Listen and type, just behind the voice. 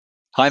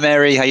Hi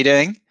Mary, how you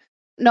doing?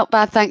 Not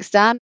bad, thanks,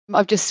 Dan.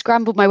 I've just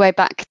scrambled my way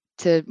back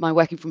to my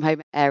working from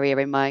home area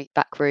in my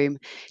back room.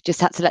 Just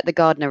had to let the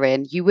gardener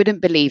in. You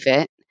wouldn't believe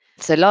it.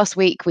 So last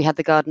week we had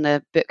the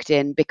gardener booked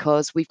in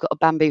because we've got a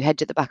bamboo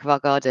hedge at the back of our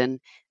garden.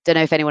 Don't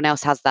know if anyone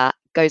else has that.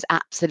 Goes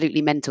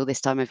absolutely mental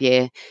this time of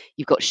year.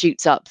 You've got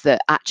shoots up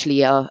that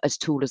actually are as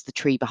tall as the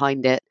tree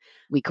behind it.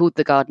 We called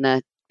the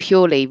gardener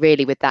purely,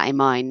 really, with that in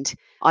mind.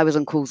 I was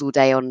on calls all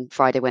day on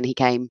Friday when he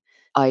came.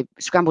 I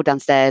scrambled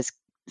downstairs,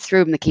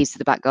 threw him the keys to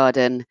the back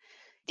garden.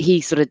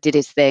 He sort of did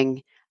his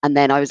thing. And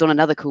then I was on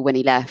another call when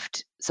he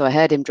left. So I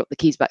heard him drop the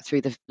keys back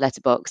through the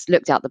letterbox,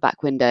 looked out the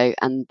back window,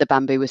 and the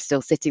bamboo was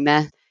still sitting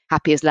there,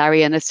 happy as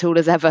Larry and as tall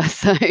as ever.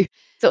 So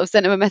sort of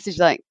sent him a message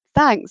like,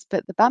 thanks,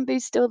 but the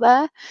bamboo's still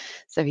there.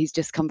 So he's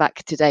just come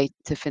back today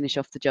to finish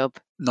off the job.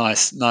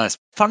 Nice, nice.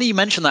 Funny you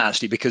mention that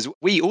actually, because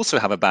we also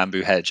have a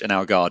bamboo hedge in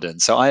our garden.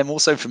 So I am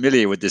also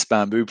familiar with this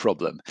bamboo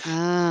problem.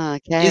 Ah,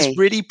 It's okay.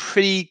 really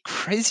pretty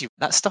crazy.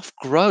 That stuff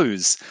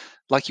grows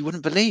like you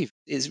wouldn't believe.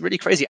 It's really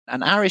crazy.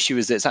 And our issue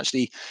is that it's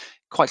actually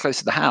quite close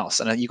to the house.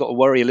 And you've got to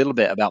worry a little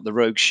bit about the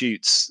rogue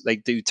shoots. They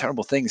do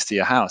terrible things to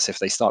your house if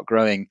they start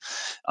growing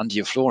under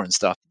your floor and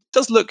stuff. It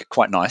does look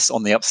quite nice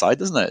on the upside,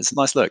 doesn't it? It's a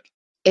nice look.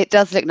 It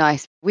does look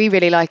nice. We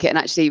really like it. And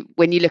actually,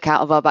 when you look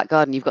out of our back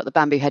garden, you've got the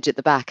bamboo hedge at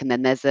the back, and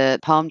then there's a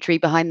palm tree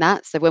behind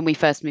that. So when we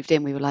first moved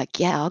in, we were like,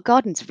 yeah, our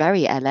garden's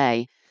very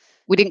LA.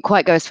 We didn't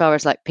quite go as far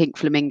as like pink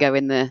flamingo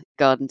in the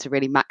garden to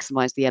really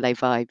maximize the LA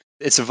vibe.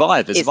 It's a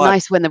vibe. It's a It's vibe.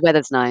 nice when the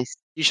weather's nice.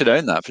 You should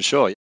own that for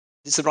sure.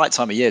 It's the right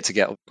time of year to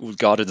get all the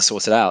garden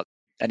sorted out.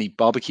 Any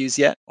barbecues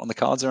yet on the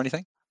cards or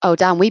anything? Oh,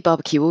 Dan, we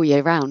barbecue all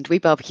year round. We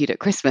barbecued at You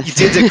Christmas.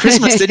 did at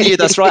Christmas, didn't you?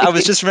 That's right. I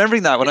was just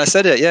remembering that when I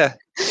said it. Yeah.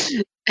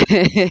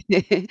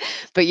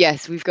 But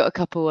yes, we've got a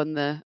couple on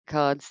the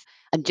cards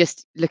and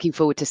just looking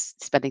forward to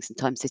spending some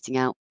time sitting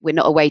out. We're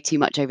not away too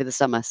much over the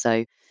summer,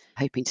 so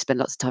hoping to spend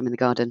lots of time in the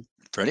garden.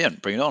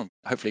 Brilliant. Bring it on.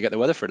 Hopefully get the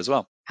weather for it as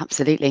well.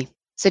 Absolutely.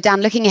 So,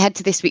 Dan, looking ahead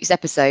to this week's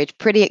episode,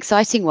 pretty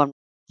exciting one.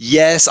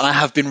 Yes, I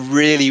have been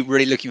really,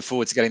 really looking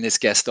forward to getting this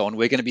guest on.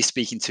 We're going to be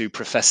speaking to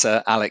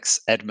Professor Alex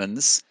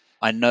Edmans.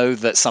 I know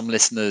that some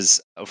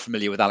listeners are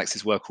familiar with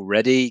Alex's work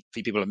already. A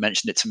few people have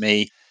mentioned it to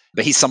me,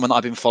 but he's someone that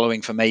I've been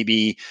following for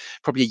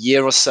probably a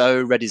year or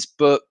so, read his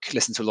book,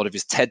 listened to a lot of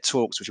his TED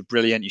Talks, which are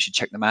brilliant. You should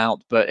check them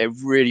out. But a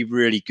really,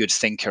 really good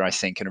thinker, I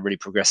think, and a really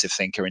progressive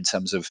thinker in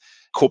terms of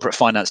corporate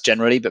finance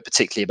generally, but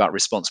particularly about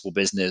responsible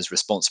business,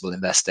 responsible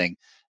investing.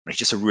 He's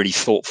just a really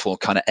thoughtful,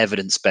 kind of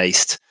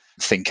evidence-based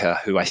thinker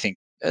who I think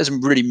has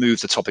really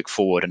moved the topic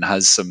forward and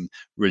has some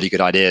really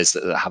good ideas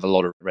that have a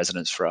lot of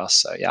resonance for us.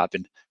 So yeah, I've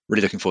been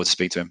really looking forward to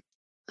speak to him.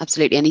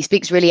 Absolutely. And he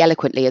speaks really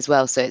eloquently as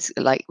well. So it's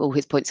like all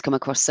his points come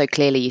across so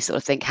clearly. You sort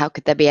of think, how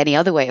could there be any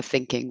other way of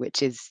thinking,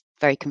 which is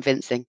very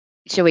convincing.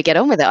 Shall we get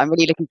on with it? I'm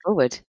really looking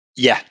forward.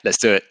 Yeah, let's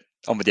do it.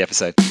 On with the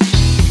episode.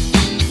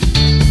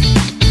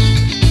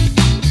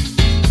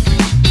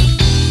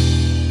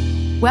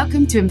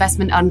 Welcome to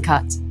Investment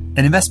Uncut.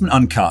 In Investment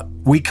Uncut,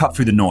 we cut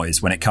through the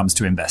noise when it comes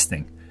to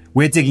investing.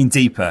 We're digging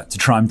deeper to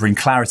try and bring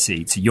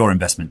clarity to your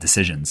investment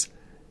decisions.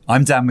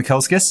 I'm Dan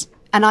Mikulskis.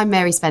 And I'm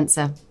Mary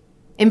Spencer.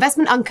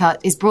 Investment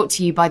Uncut is brought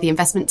to you by the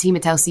investment team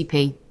at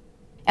LCP.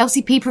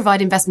 LCP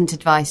provide investment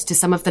advice to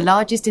some of the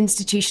largest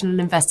institutional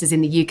investors in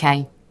the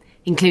UK,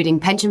 including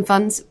pension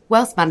funds,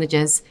 wealth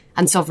managers,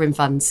 and sovereign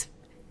funds.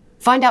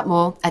 Find out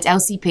more at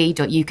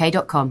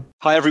lcp.uk.com.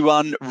 Hi,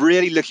 everyone.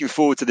 Really looking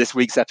forward to this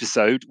week's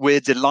episode.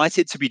 We're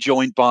delighted to be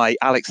joined by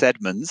Alex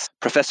Edmans,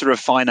 Professor of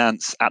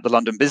Finance at the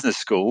London Business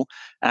School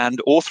and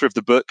author of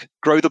the book,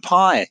 Grow the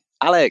Pie.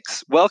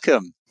 Alex,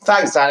 welcome.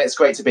 Thanks, Dan. It's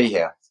great to be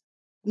here.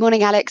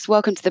 Morning, Alex.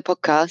 Welcome to the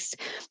podcast.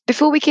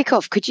 Before we kick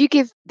off, could you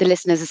give the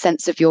listeners a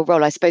sense of your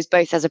role, I suppose,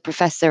 both as a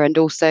professor and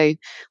also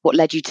what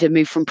led you to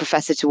move from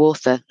professor to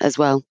author as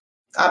well?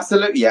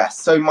 Absolutely, yes.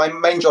 So my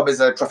main job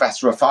is a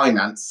professor of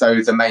finance.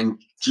 So the main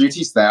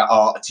duties there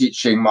are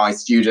teaching my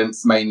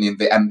students mainly in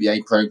the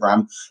MBA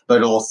program,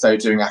 but also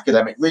doing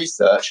academic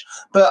research.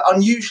 But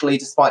unusually,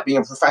 despite being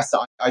a professor,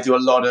 I do a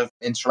lot of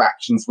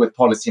interactions with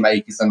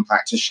policymakers and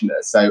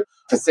practitioners. So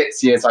for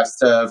 6 years, I've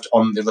served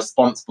on the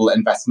Responsible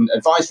Investment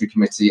Advisory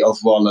Committee of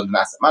Royal London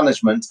Asset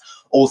Management.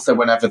 Also,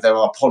 whenever there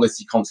are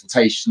policy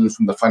consultations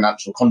from the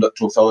Financial Conduct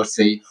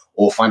Authority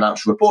or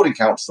Financial Reporting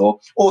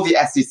Council or the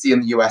SEC in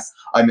the US,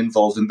 I'm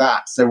involved in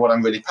that. So what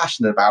I'm really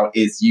passionate about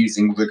is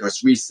using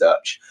rigorous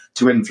research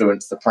to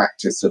influence the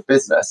practice of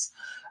business.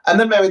 And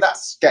then, Mary, that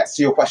gets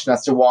to your question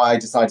as to why I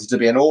decided to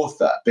be an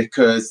author,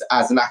 because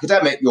as an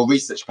academic, your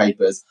research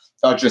papers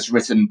are just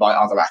written by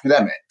other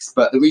academics.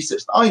 But the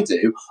research that I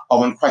do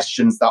are on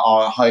questions that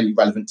are highly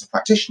relevant to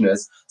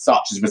practitioners,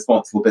 such as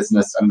responsible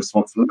business and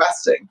responsible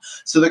investing.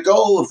 So the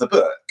goal of the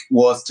book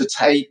was to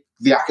take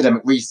the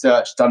academic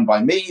research done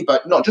by me,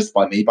 but not just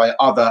by me, by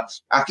other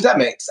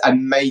academics,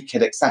 and make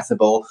it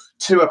accessible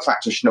to a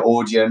practitioner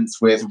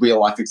audience with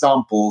real-life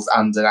examples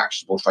and an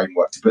actionable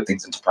framework to put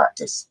things into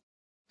practice.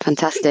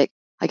 Fantastic.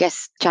 I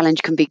guess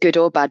challenge can be good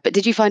or bad, but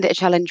did you find it a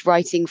challenge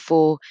writing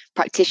for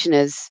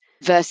practitioners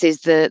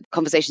versus the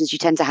conversations you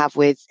tend to have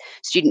with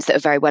students that are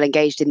very well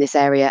engaged in this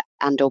area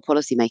and or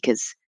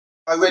policymakers?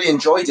 I really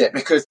enjoyed it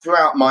because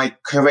throughout my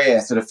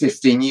career, sort of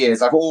 15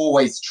 years, I've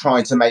always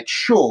tried to make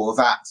sure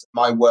that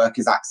my work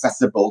is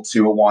accessible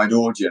to a wide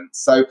audience.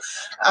 So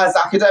as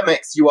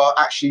academics, you are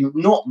actually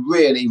not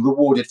really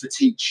rewarded for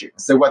teaching.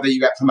 So whether you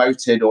get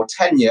promoted or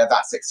tenure,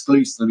 that's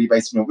exclusively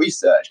based on your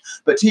research.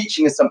 But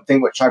teaching is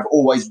something which I've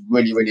always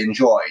really, really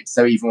enjoyed.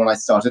 So even when I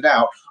started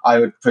out, I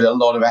would put a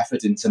lot of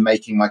effort into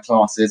making my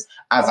classes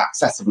as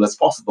accessible as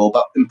possible,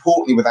 but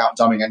importantly, without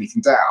dumbing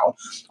anything down.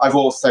 I've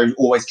also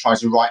always tried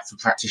to write for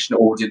practitioner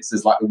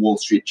audiences like the Wall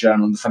Street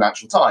Journal and the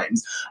Financial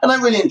Times, and I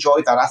really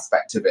enjoyed that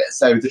aspect of it.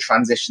 So the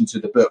transition to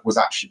the book was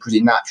actually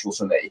pretty natural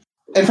for me.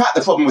 In fact,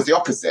 the problem was the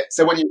opposite.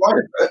 So when you write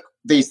a book,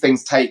 these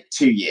things take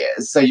 2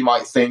 years. So you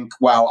might think,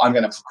 well, I'm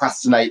going to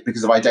procrastinate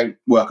because if I don't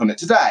work on it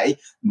today,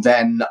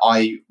 then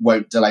I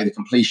won't delay the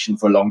completion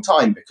for a long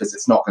time because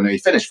it's not going to be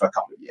finished for a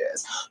couple of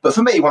years. But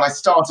for me, when I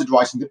started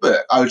writing the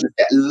book, I would just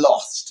get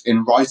lost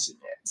in writing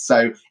it.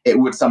 So it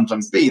would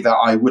sometimes be that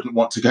I wouldn't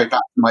want to go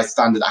back to my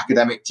standard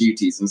academic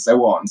duties and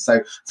so on. So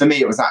for me,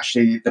 it was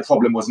actually, the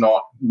problem was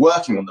not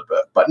working on the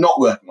book, but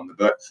not working on the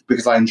book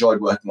because I enjoyed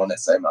working on it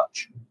so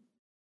much.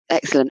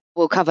 Excellent.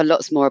 We'll cover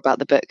lots more about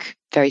the book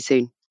very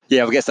soon.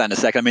 Yeah, we'll get to that in a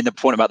second. I mean, the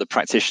point about the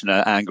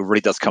practitioner angle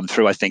really does come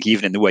through, I think,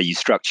 even in the way you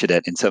structured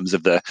it in terms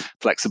of the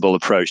flexible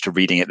approach to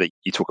reading it that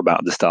you talk about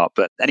at the start.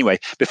 But anyway,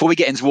 before we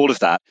get into all of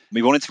that,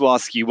 we wanted to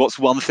ask you, what's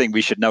one thing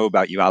we should know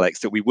about you, Alex,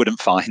 that we wouldn't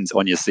find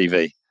on your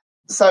CV?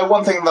 So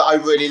one thing that I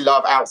really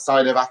love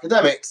outside of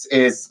academics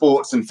is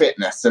sports and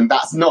fitness, and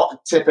that's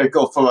not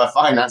typical for a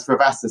finance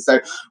professor. So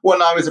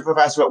when I was a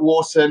professor at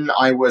Wharton,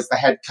 I was the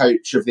head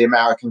coach of the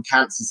American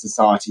Cancer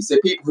Society. So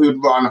people who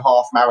would run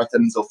half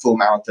marathons or full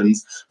marathons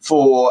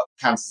for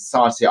Cancer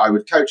Society, I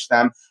would coach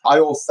them. I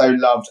also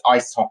loved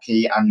ice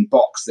hockey and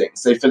boxing.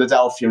 So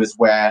Philadelphia is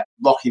where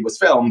Rocky was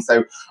filmed.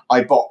 So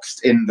I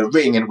boxed in the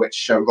ring in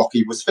which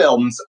Rocky was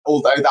filmed,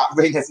 although that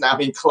ring has now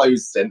been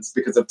closed since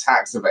because of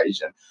tax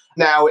evasion.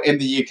 Now, in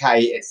the UK,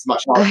 it's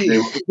much harder to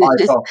do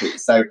ice hockey.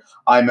 So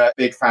I'm a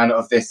big fan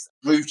of this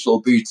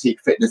brutal boutique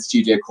fitness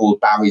studio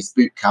called Barry's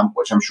Bootcamp,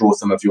 which I'm sure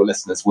some of your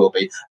listeners will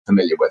be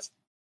familiar with.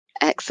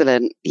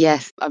 Excellent.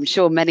 Yes, I'm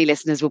sure many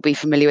listeners will be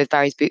familiar with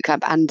Barry's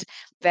Bootcamp and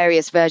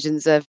various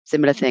versions of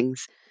similar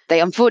things.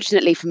 They,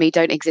 unfortunately for me,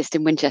 don't exist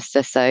in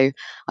Winchester, so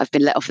I've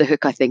been let off the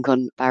hook, I think,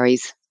 on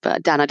Barry's.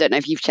 But Dan, I don't know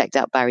if you've checked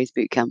out Barry's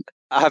Bootcamp.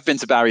 I have been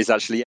to Barry's,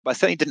 actually, but I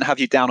certainly didn't have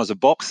you down as a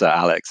boxer,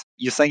 Alex.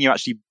 You're saying you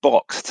actually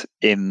boxed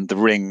in the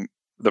ring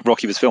that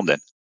Rocky was filmed in?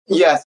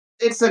 Yes.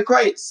 It's a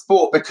great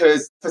sport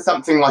because for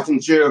something like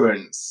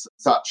endurance,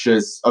 such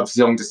as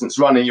obviously long distance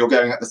running, you're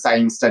going at the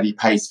same steady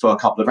pace for a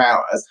couple of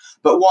hours.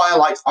 But why I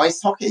liked ice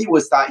hockey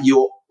was that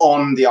you're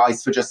on the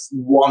ice for just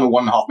 1 or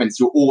 1.5 minutes,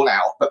 you're all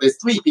out. But there's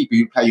 3 people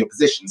who play your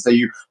position. So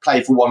you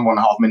play for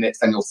 1.5 minutes,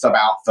 then you'll sub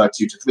out for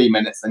 2 to 3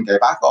 minutes, then go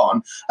back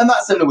on. And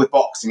that's similar with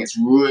boxing. It's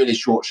really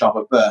short, sharp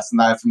at bursts. And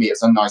now for me,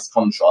 it's a nice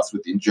contrast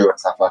with the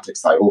endurance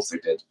athletics I also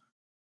did.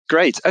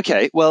 Great.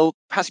 Okay. Well,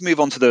 perhaps we move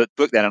on to the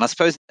book then. And I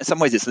suppose in some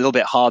ways it's a little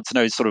bit hard to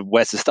know sort of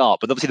where to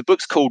start. But obviously the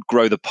book's called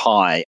Grow the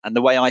Pie. And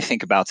the way I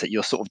think about it,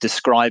 you're sort of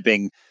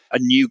describing a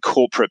new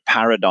corporate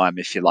paradigm,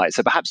 if you like.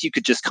 So perhaps you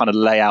could just kind of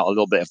lay out a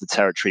little bit of the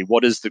territory.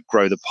 What does the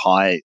Grow the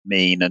Pie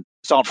mean? And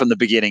start from the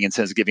beginning in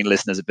terms of giving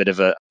listeners a bit of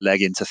a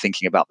leg into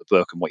thinking about the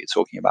book and what you're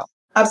talking about.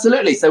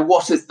 Absolutely. So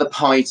what is the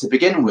pie to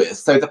begin with?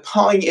 So the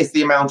pie is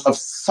the amount of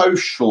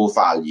social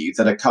value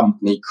that a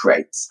company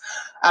creates.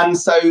 And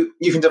so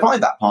you can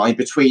divide that pie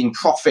between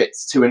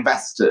profits to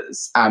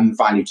investors and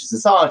value to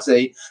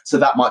society. So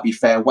that might be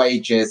fair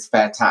wages,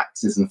 fair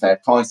taxes, and fair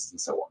prices,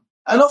 and so on.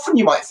 And often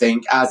you might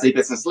think, as a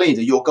business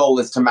leader, your goal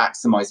is to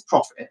maximize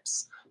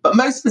profits. But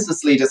most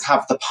business leaders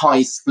have the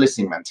pie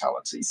splitting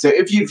mentality. So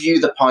if you view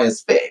the pie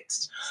as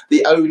fixed,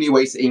 the only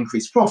way to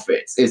increase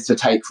profits is to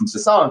take from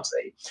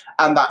society.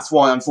 And that's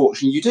why,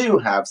 unfortunately, you do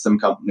have some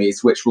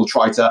companies which will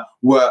try to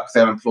work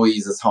their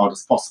employees as hard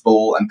as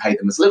possible and pay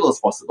them as little as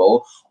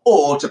possible,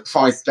 or to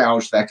price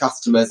gouge their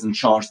customers and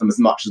charge them as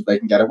much as they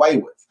can get away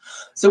with.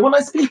 So when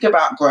I speak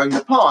about growing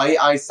the pie,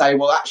 I say,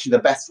 well, actually, the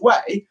best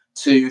way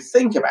to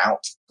think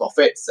about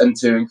profits and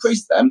to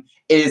increase them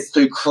is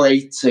through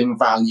creating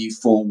value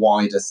for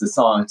wider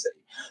society.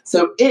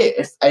 So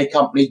if a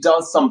company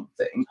does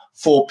something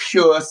for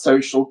pure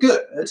social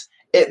good,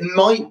 it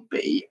might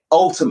be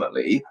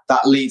ultimately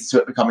that leads to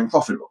it becoming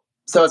profitable.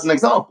 So as an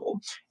example,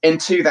 in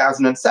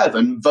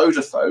 2007,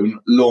 Vodafone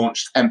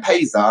launched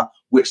M-Pesa,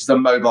 which is a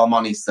mobile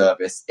money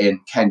service in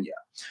Kenya.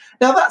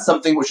 Now, that's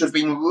something which would have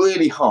been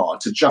really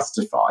hard to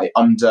justify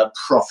under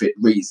profit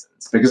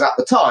reasons, because at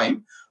the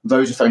time,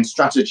 Vodafone's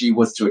strategy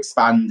was to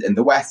expand in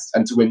the West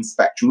and to win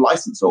spectrum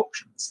license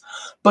auctions.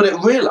 But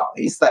it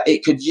realised that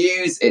it could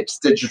use its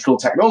digital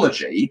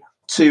technology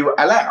to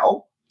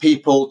allow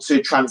people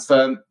to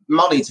transfer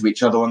money to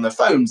each other on their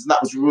phones. And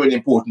that was really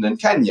important in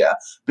Kenya,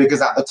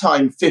 because at the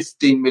time,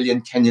 15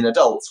 million Kenyan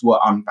adults were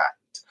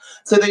unbanked.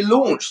 So they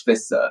launched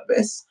this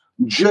service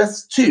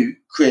just to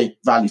create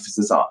value for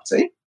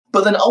society.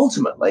 But then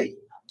ultimately,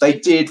 they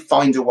did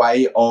find a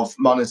way of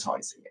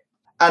monetizing it.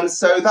 And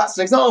so that's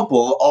an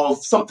example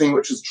of something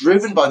which was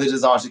driven by the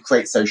desire to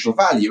create social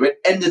value. It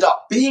ended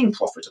up being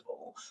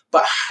profitable,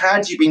 but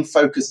had you been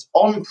focused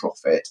on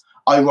profit,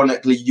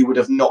 ironically, you would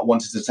have not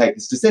wanted to take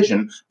this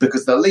decision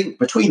because the link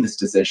between this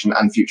decision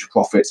and future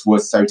profits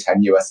was so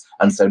tenuous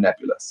and so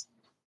nebulous.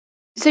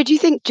 So do you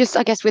think, just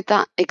I guess with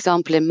that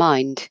example in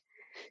mind,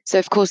 so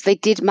of course they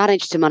did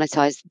manage to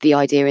monetize the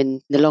idea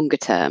in the longer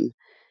term,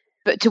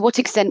 but to what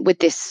extent with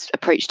this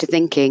approach to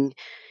thinking,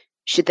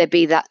 should there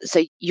be that,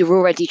 so you're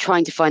already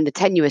trying to find the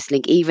tenuous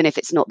link, even if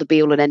it's not the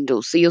be all and end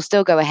all. So you'll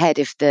still go ahead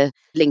if the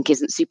link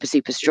isn't super,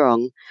 super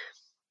strong.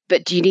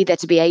 But do you need there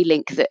to be a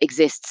link that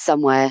exists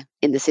somewhere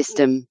in the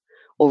system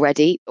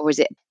already? Or is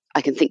it,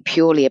 I can think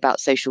purely about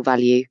social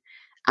value,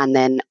 and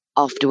then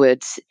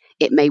afterwards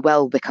it may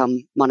well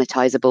become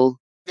monetizable?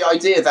 The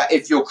idea that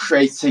if you're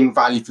creating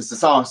value for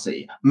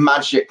society,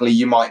 magically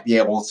you might be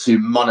able to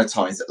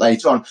monetize it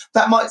later on,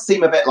 that might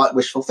seem a bit like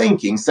wishful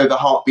thinking. So the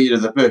heartbeat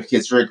of the book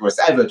is rigorous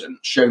evidence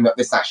showing that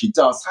this actually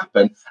does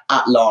happen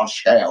at large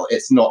scale.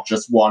 It's not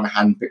just one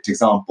hand-picked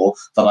example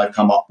that I've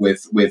come up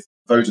with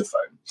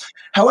Vodafone.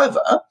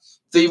 However,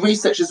 the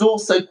research is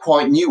also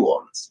quite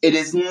nuanced. It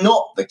is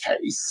not the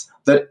case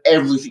that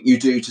everything you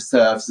do to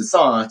serve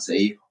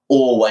society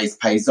always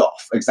pays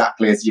off,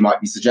 exactly as you might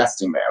be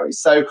suggesting, Mary.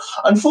 So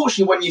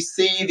unfortunately, when you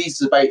see these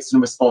debates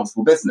in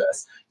responsible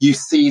business, you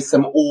see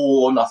some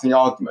all or nothing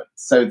arguments.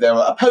 So there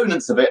are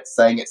opponents of it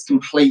saying it's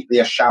completely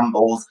a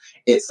shambles,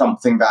 it's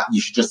something that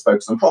you should just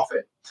focus on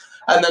profit.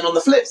 And then on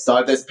the flip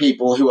side, there's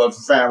people who are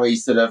very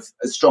sort of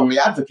strongly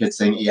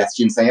advocating ESG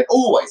and saying it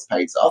always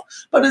pays off,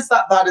 but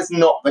that is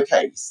not the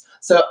case.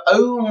 So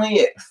only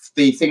if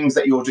the things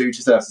that you'll do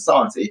to serve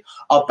society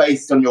are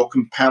based on your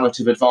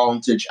comparative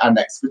advantage and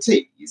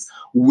expertise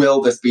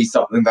will this be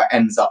something that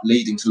ends up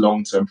leading to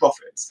long-term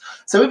profits.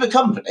 So if a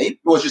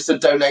company was just to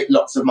donate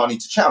lots of money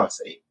to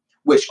charity,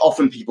 which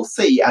often people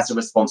see as a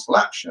responsible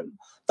action,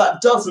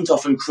 that doesn't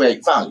often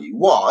create value.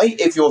 Why?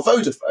 If you're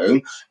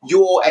Vodafone,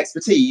 your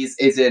expertise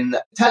is in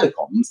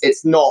telecoms.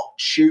 It's not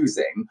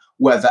choosing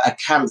whether a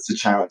cancer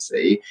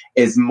charity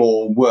is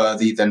more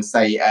worthy than,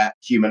 say, a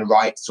human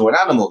rights or an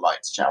animal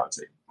rights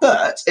charity.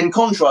 But in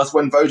contrast,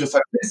 when Vodafone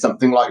is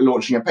something like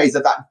launching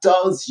M-Pesa, that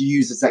does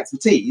use its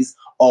expertise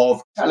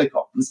of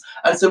telecoms.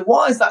 And so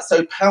why is that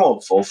so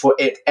powerful for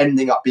it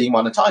ending up being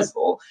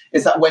monetizable?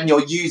 Is that when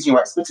you're using your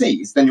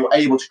expertise, then you're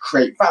able to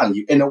create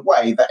value in a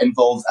way that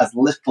involves as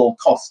little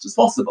cost as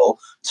possible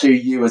to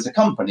you as a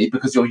company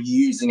because you're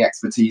using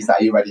expertise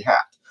that you already had.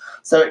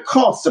 So it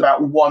costs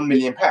about £1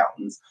 million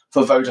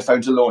for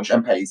Vodafone to launch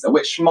M-Pesa,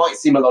 which might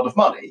seem a lot of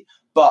money,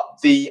 but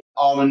the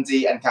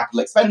R&D and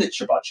capital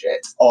expenditure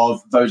budget of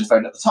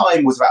Vodafone at the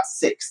time was about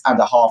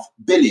 £6.5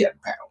 billion.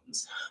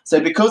 So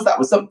because that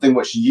was something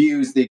which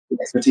used the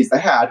expertise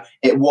they had,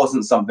 it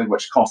wasn't something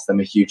which cost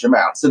them a huge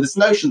amount. So this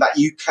notion that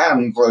you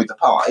can grow the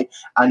pie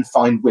and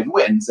find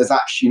win-wins is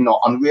actually not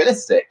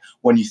unrealistic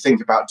when you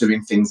think about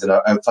doing things in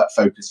a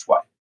focused way.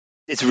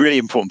 It's a really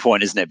important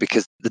point, isn't it?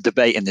 Because the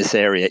debate in this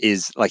area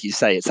is, like you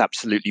say, it's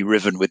absolutely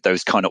riven with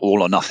those kind of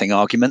all or nothing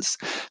arguments.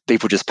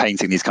 People just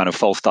painting these kind of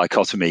false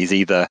dichotomies.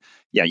 Either,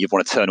 you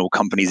want to turn all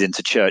companies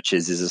into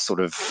churches is a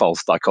sort of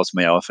false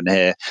dichotomy I often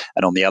hear.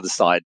 And on the other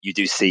side, you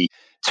do see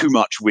too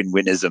much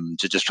win-winism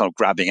to just try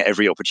grabbing at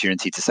every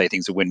opportunity to say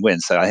things are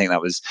win-win. So I think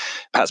that was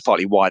perhaps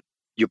partly why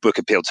your book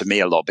appealed to me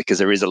a lot, because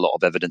there is a lot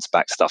of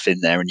evidence-backed stuff in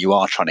there, and you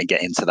are trying to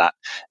get into that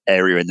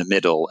area in the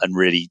middle and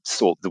really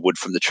sort the wood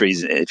from the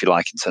trees, if you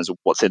like, in terms of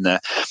what's in there.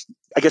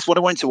 I guess what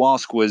I wanted to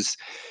ask was,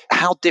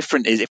 how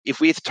different is,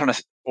 if we're trying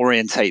to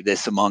orientate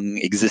this among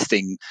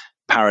existing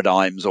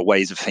paradigms or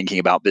ways of thinking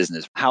about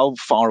business, how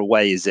far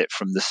away is it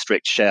from the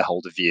strict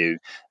shareholder view,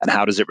 and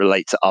how does it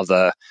relate to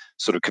other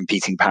sort of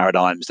competing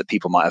paradigms that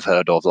people might have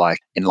heard of, like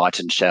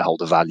enlightened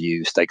shareholder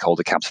value,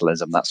 stakeholder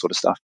capitalism, that sort of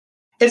stuff?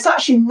 It's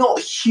actually not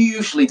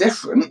hugely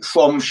different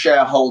from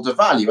shareholder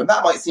value. And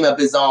that might seem a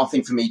bizarre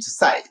thing for me to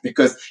say,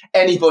 because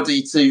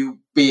anybody to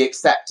be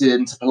accepted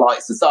into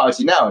polite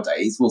society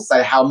nowadays will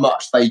say how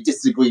much they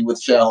disagree with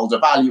shareholder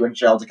value and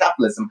shareholder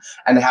capitalism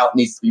and how it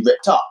needs to be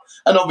ripped up.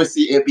 And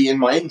obviously it'd be in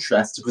my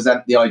interest to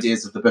present the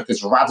ideas of the book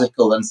as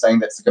radical and saying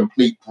that's a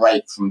complete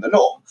break from the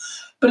norm.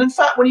 But in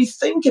fact, when you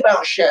think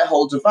about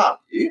shareholder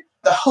value,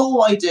 the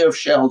whole idea of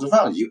shareholder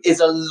value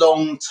is a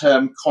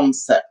long-term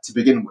concept to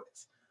begin with.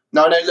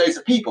 Now, I know loads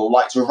of people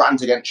like to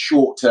rant against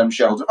short-term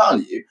shareholder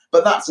value,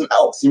 but that's an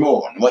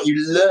oxymoron. What you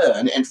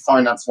learn in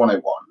Finance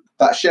 101,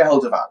 that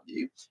shareholder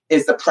value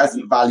is the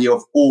present value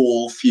of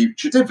all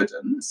future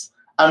dividends.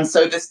 And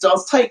so this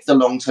does take the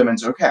long term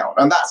into account.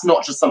 And that's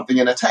not just something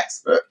in a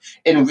textbook.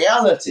 In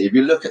reality, if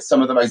you look at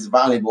some of the most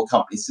valuable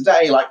companies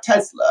today, like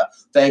Tesla,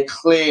 they're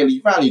clearly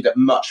valued at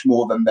much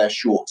more than their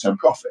short-term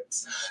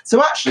profits.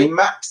 So actually,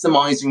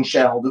 maximizing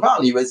shareholder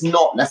value is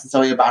not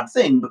necessarily a bad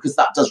thing, because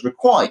that does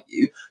require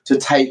you to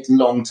take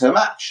long-term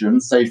action.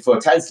 So for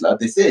Tesla,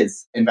 this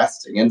is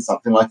investing in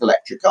something like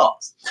electric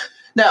cars.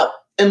 Now,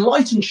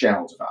 enlightened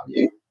shareholder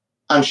value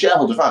and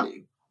shareholder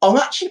value are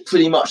actually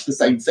pretty much the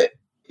same thing.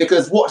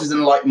 Because what does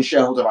enlightened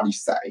shareholder value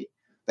say?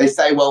 They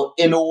say, well,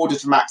 in order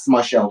to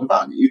maximize shareholder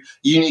value,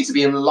 you need to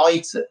be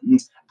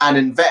enlightened and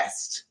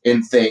invest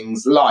in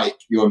things like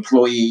your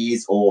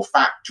employees or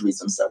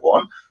factories and so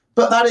on.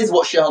 But that is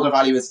what shareholder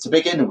value is to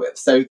begin with.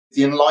 So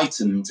the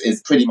enlightened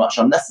is pretty much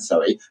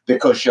unnecessary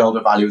because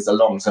shareholder value is a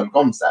long-term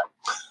concept.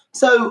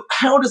 So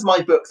how does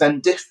my book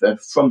then differ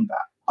from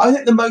that? I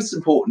think the most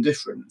important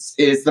difference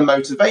is the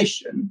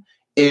motivation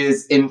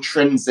is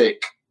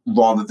intrinsic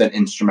rather than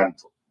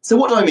instrumental. So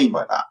what do I mean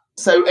by that?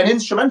 So an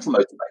instrumental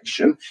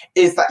motivation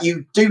is that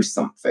you do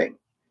something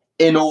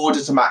in order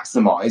to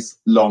maximize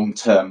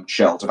long-term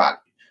shareholder value.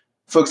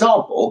 For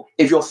example,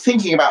 if you're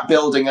thinking about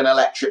building an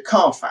electric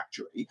car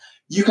factory,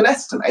 you can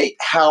estimate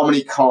how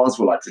many cars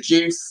will I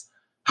produce,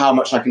 how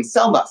much I can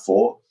sell that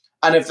for,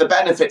 and if the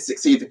benefits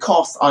exceed the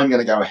costs, I'm going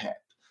to go ahead.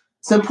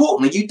 So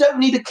importantly, you don't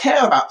need to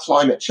care about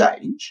climate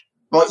change,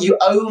 right? You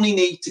only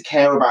need to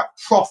care about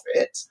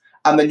profit,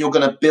 and then you're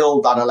going to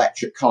build that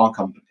electric car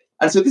company.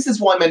 And so this is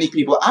why many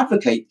people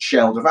advocate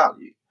shareholder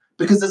value,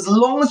 because as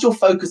long as you're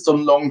focused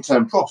on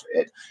long-term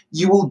profit,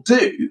 you will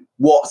do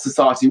what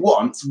society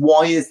wants.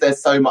 Why is there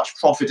so much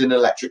profit in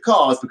electric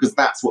cars? Because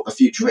that's what the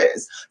future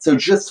is. So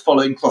just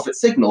following profit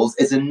signals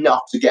is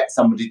enough to get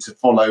somebody to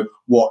follow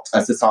what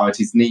a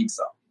society's needs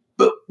are.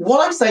 But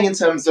what I'm saying in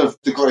terms of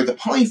the grow the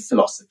pie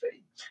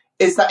philosophy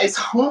is that it's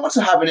hard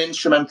to have an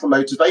instrumental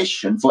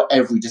motivation for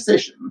every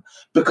decision,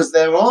 because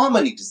there are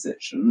many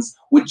decisions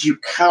which you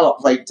cannot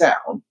break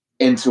down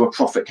into a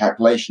profit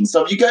calculation.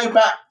 So if you go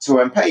back to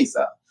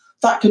M-Pesa,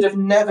 that could have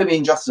never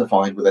been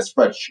justified with a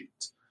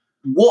spreadsheet.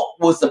 What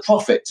was the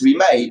profit to be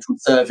made from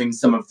serving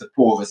some of the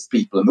poorest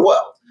people in the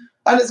world?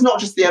 And it's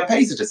not just the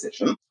M-Pesa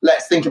decision.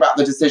 Let's think about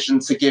the decision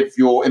to give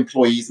your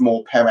employees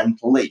more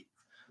parental leave.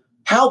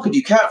 How could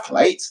you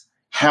calculate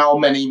how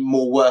many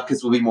more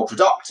workers will be more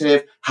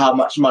productive? How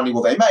much money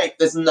will they make?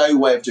 There's no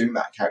way of doing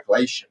that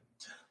calculation.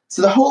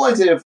 So the whole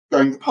idea of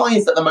growing the pie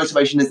is that the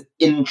motivation is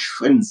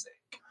intrinsic.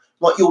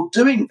 Like, you're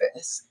doing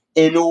this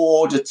in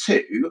order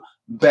to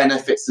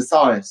benefit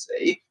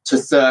society, to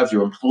serve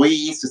your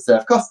employees, to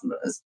serve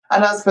customers.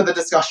 And as per the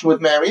discussion with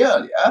Mary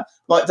earlier,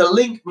 like, the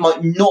link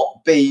might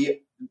not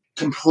be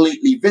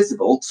completely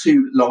visible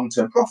to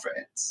long-term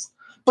profits.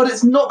 But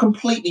it's not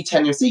completely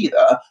tenuous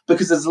either,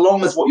 because as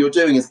long as what you're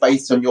doing is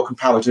based on your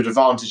comparative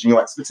advantage and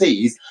your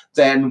expertise,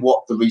 then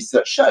what the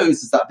research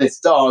shows is that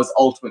this does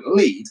ultimately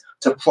lead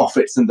to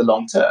profits in the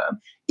long term,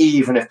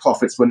 even if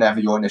profits were never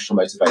your initial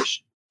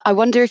motivation. I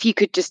wonder if you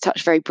could just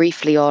touch very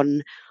briefly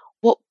on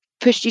what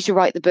pushed you to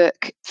write the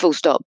book, full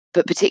stop,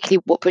 but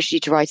particularly what pushed you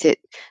to write it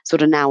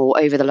sort of now or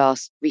over the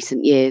last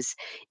recent years,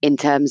 in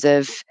terms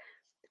of,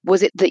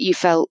 was it that you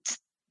felt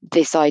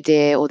this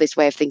idea or this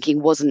way of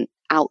thinking wasn't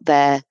out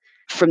there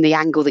from the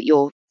angle that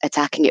you're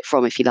attacking it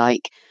from, if you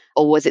like?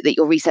 Or was it that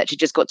your research had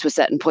just got to a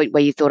certain point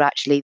where you thought,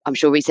 actually, I'm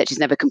sure research is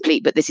never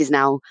complete, but this is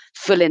now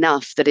full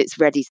enough that it's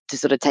ready to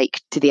sort of take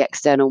to the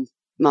external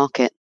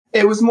market?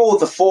 It was more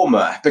the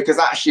former, because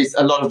actually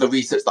a lot of the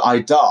research that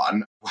I'd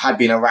done had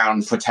been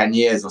around for 10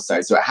 years or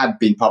so. So it had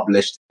been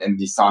published in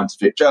the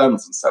scientific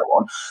journals and so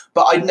on.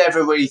 But I'd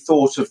never really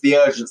thought of the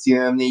urgency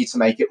and the need to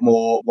make it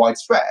more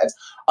widespread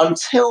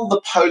until the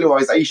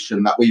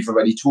polarization that we've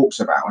already talked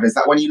about, is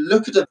that when you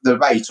look at the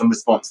debate on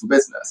responsible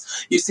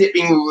business, you see it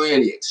being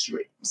really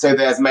extreme. So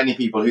there's many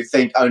people who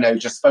think, oh no,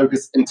 just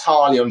focus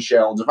entirely on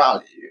shareholder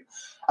value.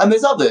 And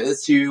there's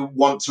others who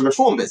want to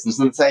reform business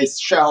and say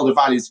shareholder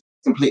value is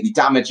completely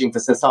damaging for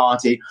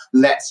society.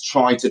 Let's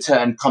try to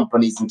turn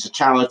companies into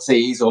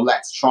charities, or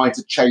let's try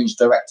to change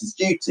directors'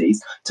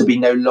 duties to be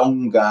no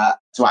longer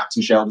to act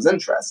in shareholders'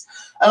 interests.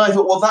 And I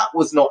thought, well, that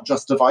was not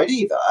justified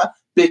either,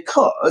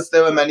 because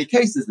there are many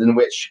cases in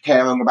which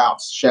caring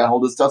about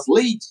shareholders does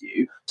lead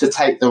you to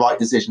take the right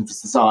decision for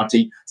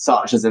society,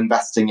 such as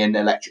investing in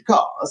electric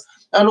cars.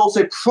 And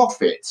also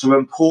profits are an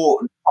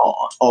important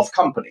part of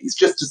companies.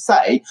 Just to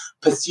say,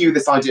 pursue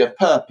this idea of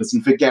purpose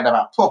and forget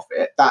about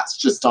profit, that's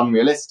just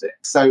unrealistic.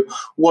 So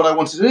what I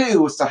wanted to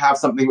do was to have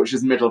something which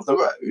is middle of the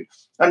road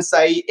and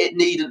say it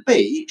needn't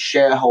be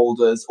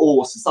shareholders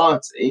or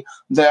society.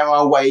 There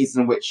are ways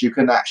in which you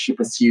can actually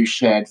pursue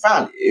shared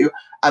value.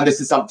 And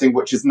this is something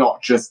which is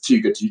not just too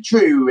good to be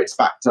true. It's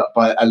backed up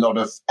by a lot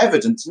of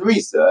evidence and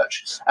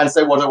research. And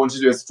so what I want to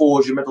do is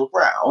forge a middle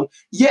ground.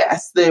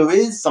 Yes, there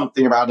is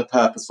something about a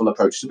purposeful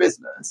approach to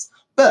business.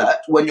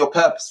 But when you're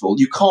purposeful,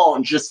 you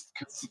can't just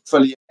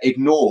fully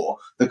ignore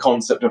the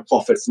concept of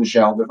profits and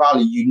shareholder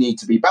value. You need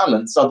to be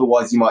balanced.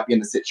 Otherwise, you might be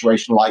in a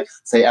situation like,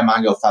 say,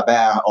 Emmanuel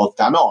Faber of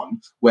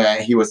Danone,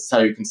 where he was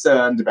so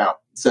concerned about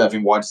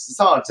serving wider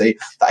society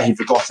that he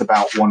forgot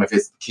about one of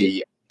his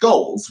key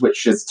goals,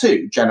 which is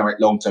to generate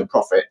long-term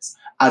profits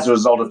as a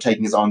result of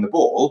taking his eye on the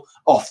ball,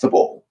 off the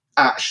ball.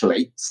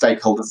 Actually,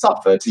 stakeholders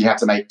suffered. He had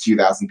to make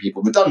 2,000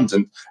 people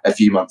redundant a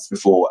few months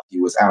before he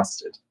was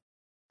ousted.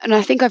 And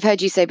I think I've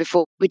heard you say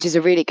before, which is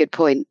a really good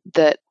point,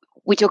 that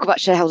we talk about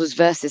shareholders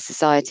versus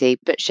society,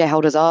 but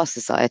shareholders are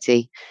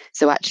society.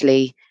 So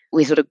actually,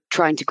 we're sort of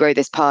trying to grow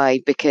this pie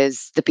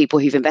because the people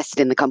who've invested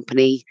in the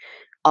company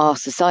are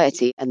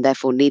society and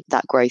therefore need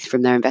that growth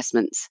from their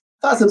investments.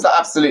 That's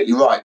absolutely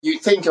right. You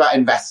think about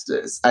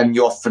investors and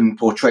you often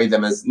portray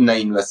them as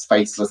nameless,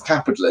 faceless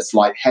capitalists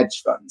like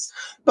hedge funds.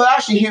 But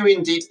actually, who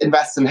indeed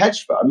invests in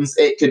hedge funds?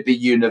 It could be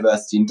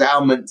university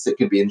endowments, it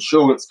could be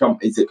insurance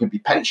companies, it could be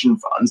pension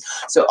funds.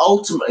 So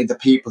ultimately, the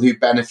people who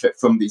benefit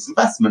from these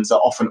investments are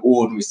often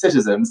ordinary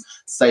citizens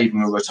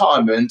saving for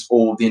retirement,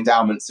 or the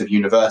endowments of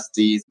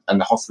universities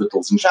and the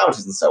hospitals and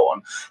charities and so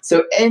on.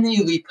 So any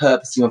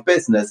repurposing of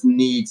business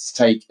needs to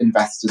take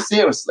investors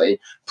seriously.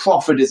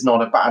 Profit is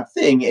not a bad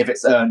thing if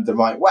it's earned the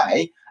right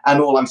way.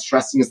 And all I'm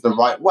stressing is the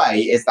right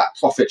way is that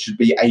profit should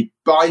be a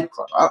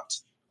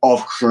byproduct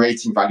of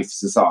creating value for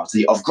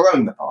society, of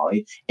growing the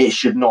pie. It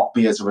should not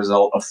be as a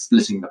result of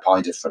splitting the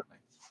pie differently.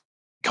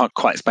 Can't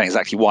quite explain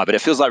exactly why, but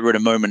it feels like we're in a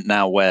moment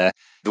now where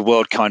the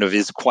world kind of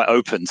is quite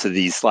open to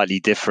these slightly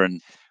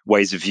different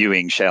ways of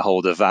viewing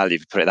shareholder value,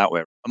 to put it that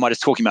way. Am I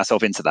just talking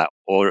myself into that?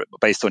 Or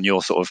based on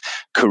your sort of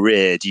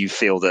career, do you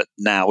feel that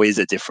now is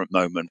a different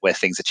moment where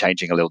things are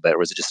changing a little bit,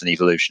 or is it just an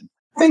evolution?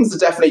 Things are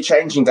definitely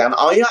changing, Dan.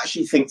 I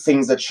actually think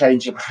things are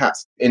changing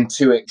perhaps in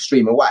too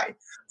extreme a way.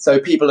 So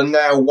people are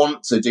now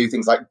want to do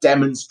things like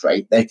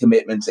demonstrate their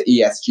commitment to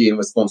ESG and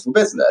responsible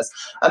business,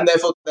 and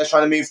therefore they're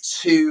trying to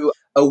move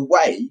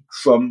away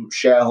from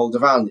shareholder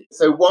value.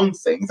 So one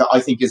thing that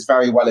I think is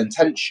very well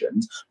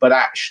intentioned, but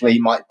actually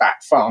might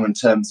backfire in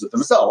terms of the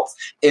results,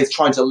 is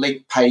trying to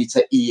link pay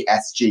to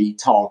ESG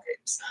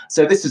targets.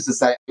 So this is to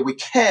say, we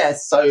care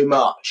so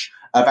much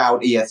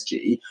about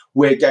ESG,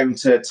 we're going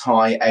to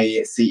tie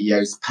a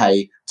CEO's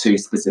pay to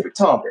specific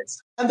targets.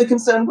 And the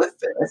concern with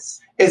this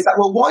is that,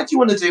 well, why do you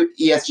want to do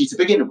ESG to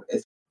begin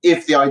with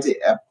if the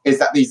idea is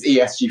that these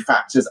ESG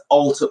factors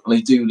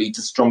ultimately do lead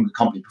to stronger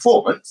company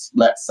performance,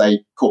 let's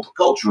say corporate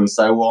culture and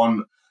so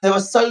on? There are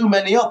so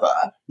many other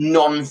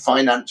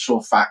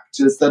non-financial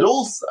factors that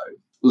also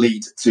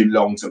lead to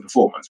long-term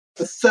performance.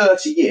 For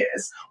 30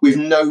 years, we've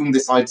known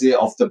this idea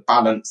of the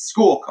balanced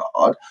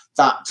scorecard,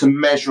 that to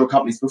measure a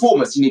company's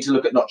performance, you need to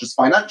look at not just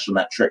financial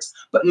metrics,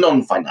 but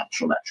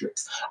non-financial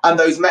metrics. And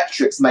those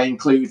metrics may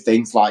include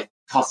things like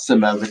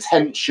customer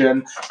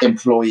retention,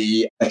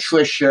 employee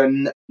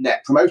attrition,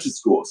 net promoter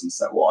scores, and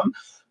so on.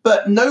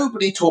 But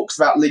nobody talks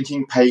about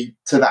linking pay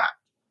to that.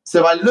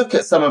 So I look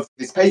at some of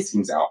these pay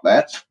schemes out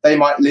there, they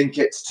might link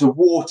it to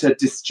water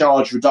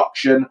discharge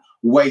reduction,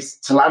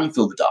 waste to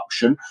landfill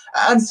reduction.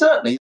 And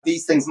certainly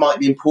these things might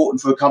be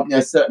important for a company. I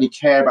certainly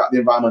care about the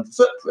environmental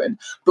footprint.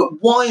 But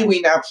why are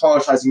we now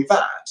prioritising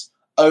that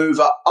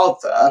over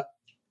other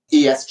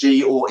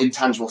ESG or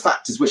intangible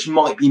factors which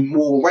might be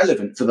more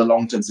relevant for the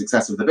long-term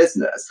success of the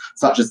business,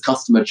 such as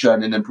customer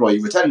churn and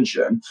employee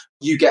retention?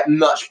 You get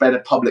much better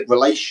public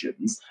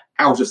relations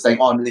out of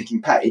saying, I'm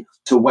linking pay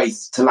to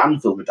waste to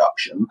landfill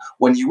reduction,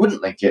 when you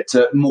wouldn't link it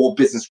to more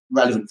business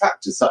relevant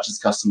factors such as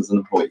customers and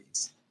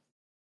employees.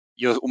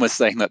 You're almost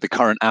saying that the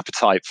current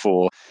appetite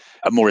for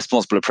a more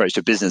responsible approach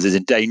to business is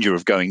in danger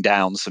of going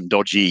down some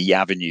dodgy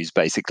avenues,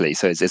 basically.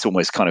 So it's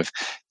almost kind of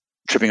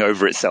tripping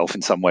over itself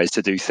in some ways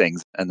to do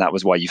things. And that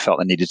was why you felt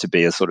there needed to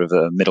be a sort of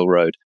a middle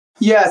road.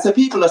 Yeah, so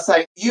people are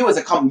saying, you as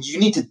a company, you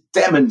need to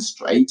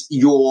demonstrate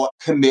your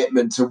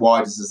commitment to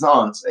wider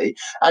society.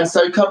 And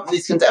so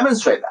companies can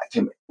demonstrate that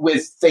commitment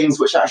with things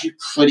which are actually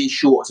pretty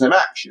short-term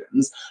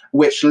actions,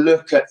 which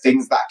look at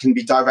things that can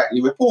be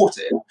directly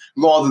reported,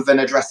 rather than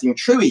addressing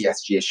true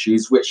ESG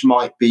issues, which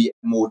might be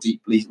more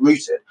deeply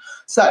rooted.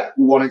 So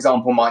one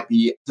example might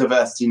be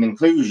diversity and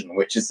inclusion,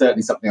 which is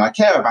certainly something I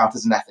care about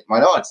as an ethnic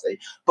minority.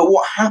 But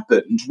what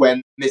happened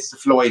when Mr.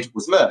 Floyd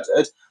was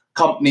murdered?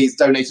 Companies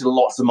donated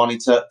lots of money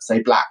to,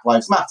 say, Black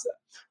Lives Matter.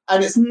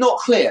 And it's not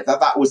clear that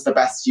that was the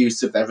best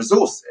use of their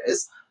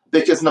resources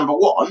because, number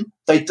one,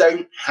 they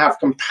don't have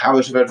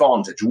comparative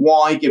advantage.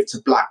 Why give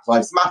to Black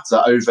Lives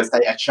Matter over,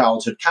 say, a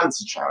childhood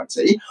cancer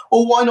charity?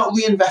 Or why not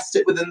reinvest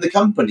it within the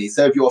company?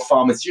 So if you're a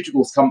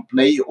pharmaceuticals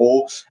company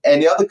or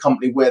any other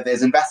company where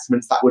there's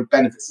investments that would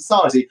benefit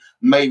society,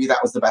 maybe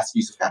that was the best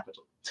use of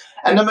capital.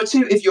 And number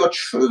two, if you're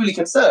truly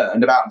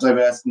concerned about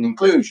diversity and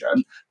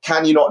inclusion,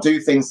 can you not do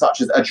things such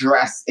as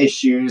address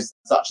issues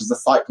such as a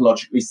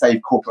psychologically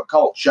safe corporate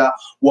culture?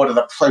 What are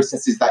the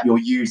processes that you're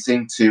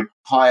using to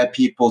hire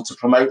people, to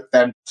promote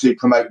them, to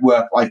promote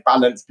work-life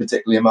balance,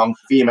 particularly among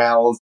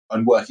females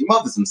and working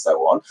mothers and so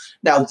on?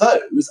 Now,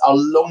 those are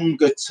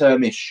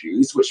longer-term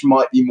issues which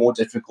might be more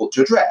difficult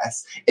to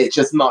address. It's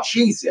just much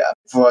easier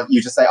for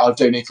you to say, I've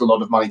donated a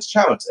lot of money to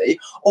charity,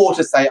 or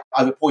to say,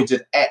 I've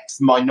appointed X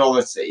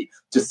minority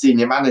to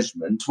senior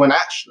management, when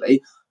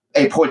actually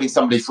appointing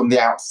somebody from the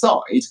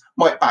outside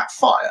might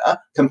backfire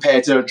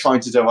compared to trying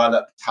to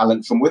develop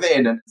talent from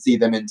within and see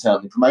them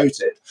internally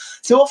promoted.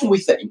 So often we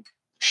think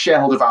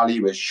shareholder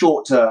value is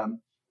short-term,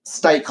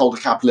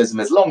 stakeholder capitalism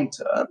is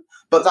long-term,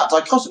 but that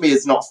dichotomy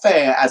is not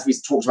fair. As we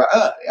talked about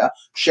earlier,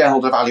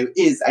 shareholder value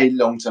is a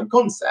long-term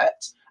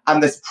concept,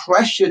 and this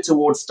pressure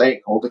towards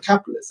stakeholder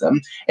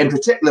capitalism, in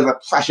particular the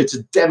pressure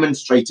to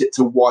demonstrate it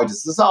to wider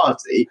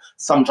society,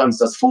 sometimes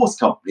does force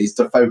companies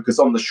to focus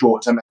on the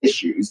short-term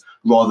issues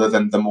rather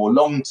than the more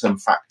long-term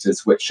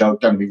factors which are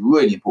going to be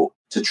really important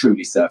to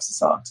truly serve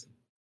society.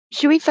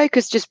 Should we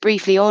focus just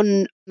briefly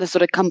on the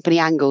sort of company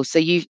angle? So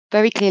you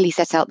very clearly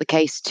set out the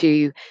case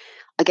to,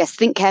 I guess,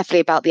 think carefully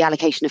about the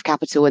allocation of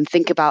capital and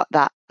think about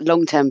that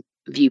long-term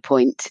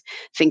viewpoint,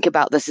 think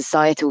about the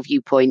societal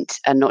viewpoint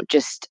and not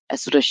just a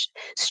sort of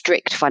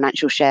strict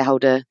financial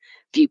shareholder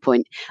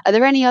viewpoint. Are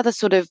there any other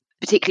sort of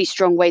particularly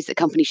strong ways that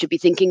companies should be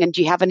thinking? And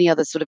do you have any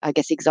other sort of, I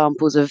guess,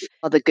 examples of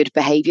other good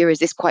behavior? Is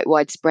this quite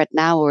widespread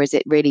now, or is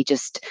it really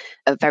just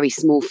a very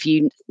small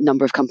few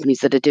number of companies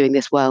that are doing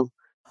this well?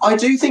 I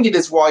do think it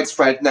is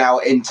widespread now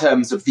in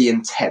terms of the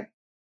intent.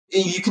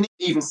 You can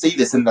even see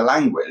this in the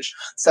language.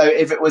 So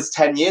if it was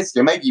 10 years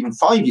ago, maybe even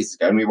 5 years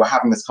ago, and we were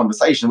having this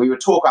conversation, we would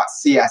talk about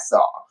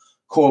CSR,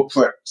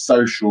 corporate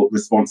social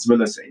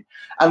responsibility.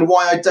 And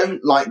why I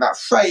don't like that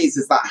phrase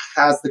is that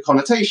has the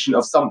connotation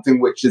of something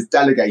which is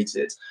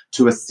delegated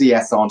to a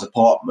CSR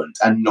department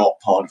and not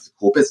part of the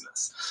core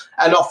business.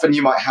 And often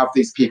you might have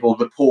these people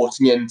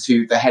reporting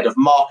into the head of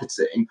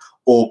marketing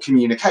or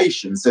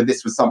communication. So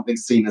this was something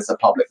seen as a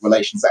public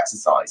relations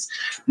exercise.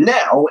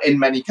 Now, in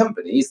many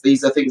companies,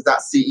 these are things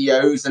that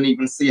CEOs and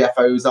even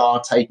CFOs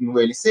are taking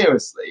really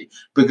seriously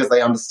because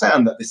they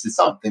understand that this is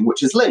something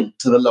which is linked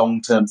to the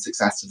long-term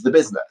success of the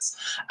business.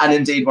 And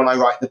indeed, when I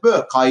write the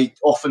book, I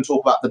often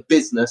talk about the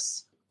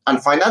business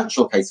and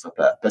financial case for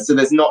purpose. So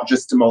there's not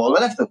just a moral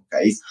and ethical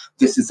case.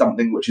 This is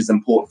something which is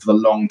important for the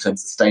long-term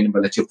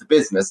sustainability of the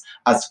business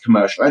as a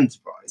commercial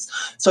enterprise.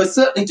 So I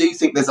certainly do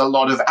think there's a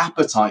lot of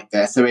appetite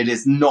there. So it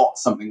is not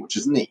something which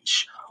is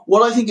niche.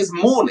 What I think is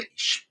more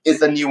niche is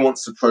the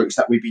nuanced approach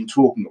that we've been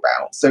talking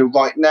about. So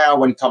right now,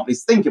 when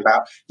companies think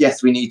about,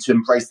 yes, we need to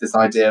embrace this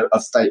idea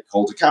of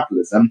stakeholder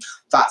capitalism,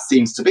 that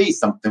seems to be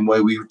something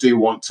where we do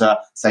want to,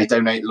 say,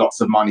 donate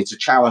lots of money to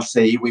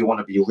charity. We want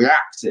to be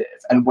reactive.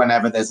 And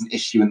whenever there's an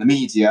issue in the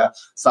media,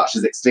 such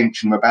as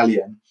Extinction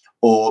Rebellion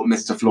or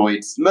Mr.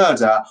 Floyd's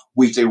murder,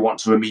 we do want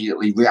to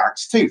immediately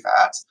react to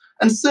that.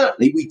 And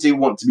certainly we do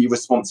want to be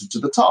responsive to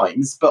the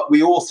times, but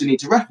we also need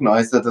to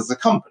recognise that as a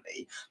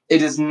company,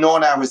 it is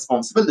not our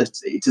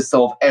responsibility to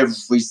solve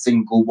every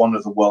single one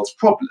of the world's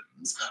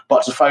problems,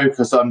 but to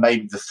focus on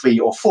maybe the 3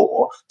 or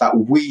 4 that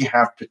we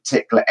have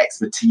particular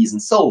expertise in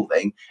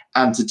solving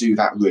and to do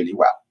that really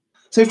well.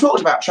 So we've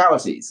talked about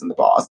charities in the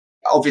past.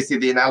 Obviously,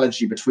 the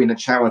analogy between a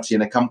charity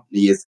and a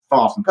company is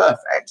far from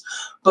perfect.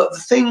 But the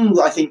thing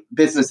I think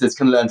businesses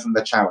can learn from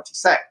the charity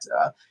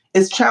sector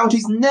is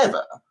charities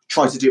never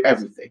try to do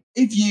everything.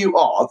 If you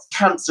are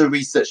Cancer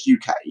Research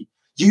UK,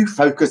 you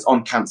focus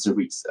on cancer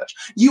research.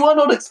 You are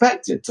not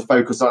expected to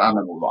focus on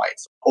animal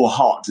rights or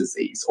heart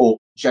disease or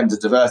gender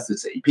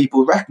diversity.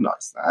 People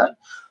recognise that.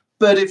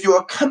 But if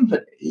you're a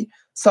company,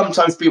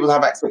 sometimes people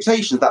have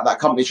expectations that that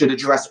company should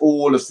address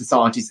all of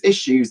society's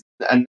issues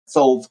and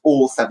solve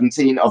all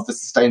 17 of the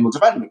Sustainable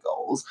Development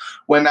Goals,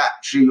 when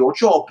actually your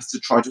job is to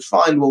try to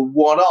find, well,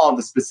 what are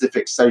the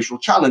specific social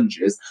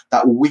challenges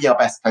that we are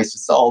best placed to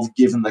solve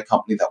given the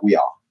company that we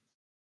are?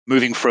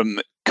 Moving from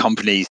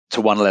companies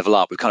to one level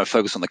up, we kind of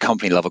focus on the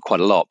company level quite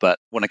a lot, but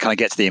I want to kind of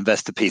get to the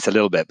investor piece a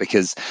little bit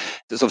because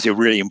there's obviously a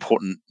really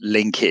important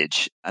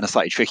linkage and a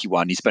slightly tricky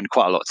one. You spend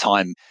quite a lot of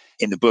time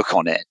in the book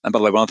on it. And by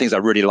the way, one of the things I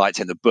really liked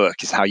in the book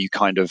is how you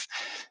kind of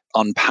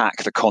unpack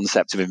the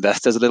concept of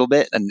investors a little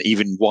bit and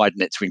even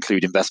widen it to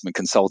include investment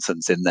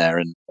consultants in there.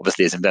 And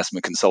obviously as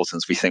investment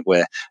consultants, we think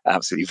we're an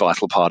absolutely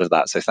vital part of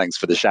that. So thanks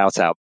for the shout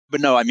out.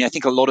 But no, I mean, I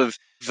think a lot of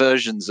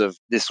versions of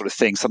this sort of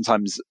thing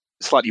sometimes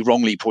slightly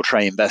wrongly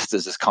portray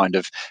investors as kind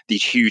of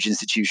these huge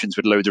institutions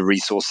with loads of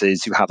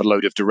resources who have a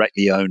load of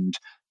directly owned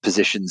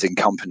positions in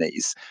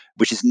companies,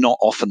 which is not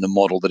often the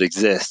model that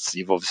exists.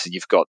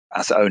 You've got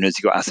asset owners,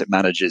 you've got asset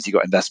managers, you've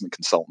got investment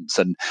consultants.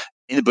 And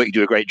in the book, you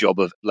do a great job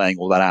of laying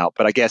all that out.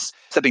 But I guess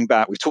stepping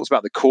back, we've talked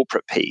about the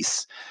corporate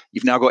piece.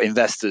 You've now got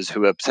investors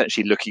who are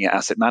potentially looking at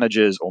asset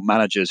managers or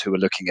managers who are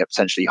looking at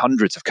potentially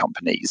hundreds of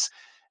companies.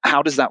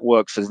 How does that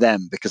work for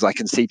them? Because I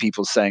can see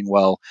people saying,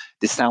 well,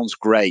 this sounds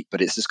great, but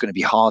it's just going to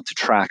be hard to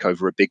track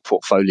over a big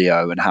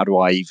portfolio. And how do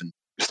I even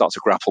start to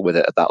grapple with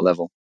it at that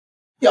level?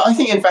 Yeah, I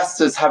think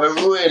investors have a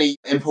really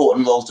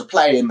important role to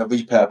play in the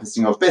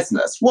repurposing of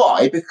business.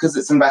 Why? Because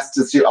it's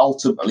investors who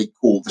ultimately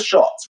call the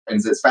shots. And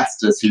it's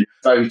investors who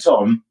vote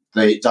on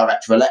the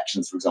director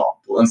elections, for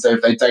example. And so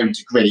if they don't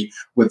agree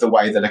with the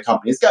way that a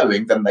company is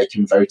going, then they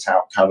can vote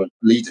out current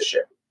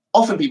leadership.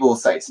 Often people will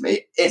say to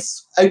me,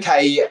 it's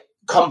okay,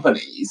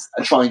 companies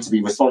are trying to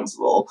be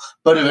responsible,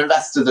 but if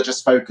investors are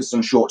just focused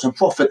on short-term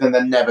profit, then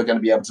they're never going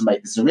to be able to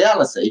make this a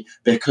reality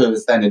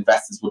because then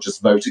investors will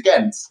just vote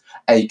against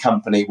a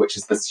company which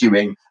is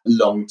pursuing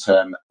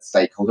long-term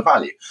stakeholder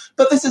value.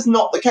 But this is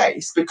not the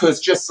case because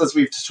just as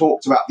we've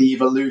talked about the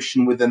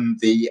evolution within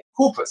the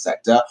corporate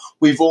sector,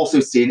 we've also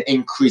seen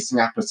increasing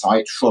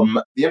appetite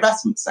from the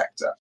investment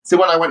sector. So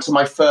when I went to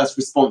my first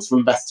responsible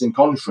investing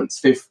conference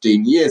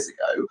 15 years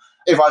ago,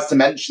 if I was to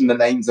mention the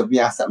names of the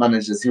asset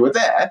managers who were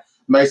there,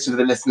 most of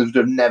the listeners would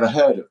have never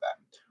heard of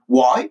them.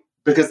 Why?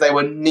 Because they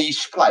were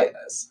niche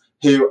players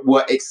who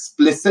were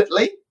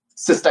explicitly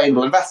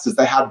sustainable investors.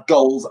 They had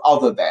goals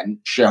other than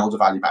shareholder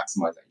value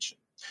maximization.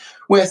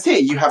 Whereas here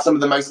you have some of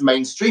the most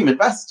mainstream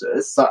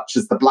investors, such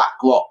as the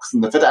BlackRocks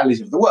and the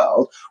Fidelity of the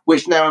world,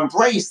 which now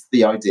embrace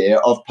the idea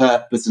of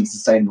purpose and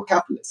sustainable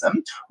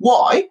capitalism.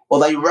 Why?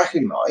 Well, they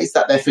recognise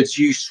that their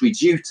fiduciary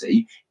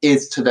duty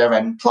is to their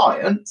end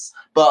clients,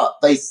 but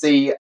they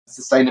see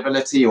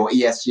sustainability or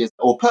ESG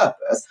or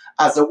purpose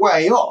as a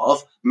way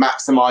of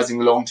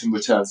maximising long-term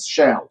returns to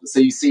shareholders. So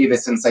you see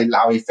this in, say,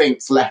 Larry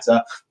Fink's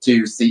letter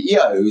to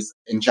CEOs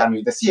in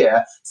January this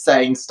year,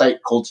 saying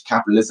stakeholder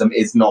capitalism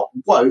is not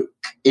woke,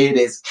 it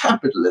is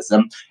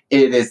capitalism.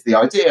 It is the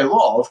idea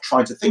of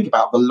trying to think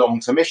about the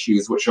long-term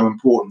issues which are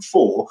important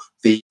for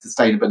the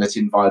sustainability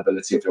and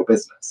viability of your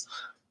business.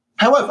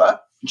 However,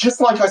 just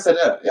like I said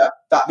earlier,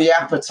 that the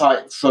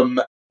appetite from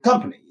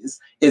companies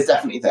is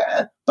definitely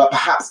there, but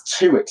perhaps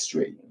too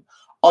extreme.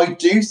 I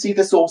do see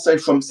this also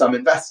from some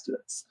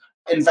investors.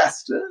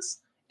 Investors,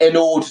 in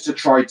order to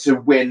try to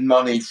win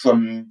money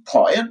from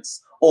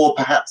clients, or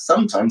perhaps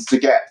sometimes to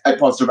get a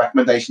positive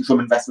recommendation from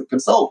investment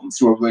consultants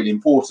who are really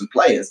important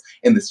players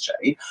in this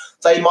chain,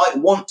 they might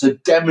want to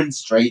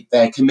demonstrate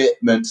their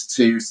commitment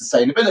to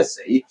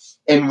sustainability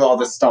in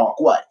rather stark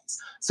ways.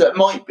 So it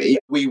might be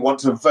we want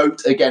to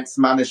vote against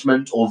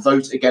management or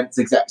vote against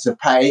executive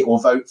pay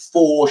or vote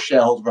for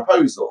shareholder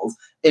proposals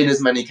in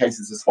as many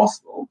cases as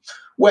possible.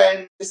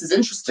 When this is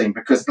interesting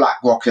because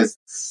BlackRock has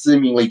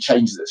seemingly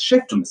changed its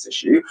shift on this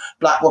issue,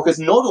 BlackRock is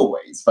not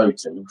always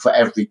voting for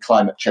every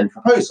climate change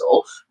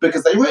proposal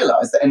because they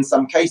realise that in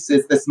some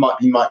cases this might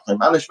be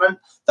micromanagement.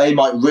 They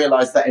might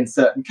realise that in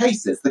certain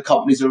cases the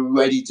companies are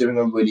already doing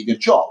a really good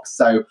job.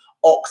 So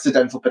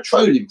Occidental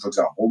Petroleum, for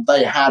example,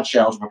 they had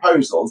shareholder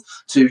proposals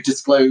to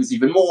disclose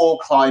even more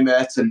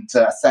climate and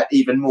to set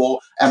even more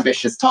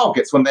ambitious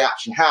targets when they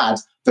actually had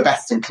the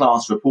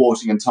best-in-class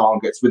reporting and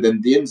targets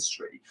within the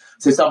industry.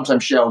 So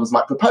sometimes shareholders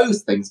might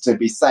propose things to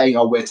be saying,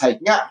 oh, we're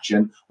taking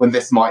action, when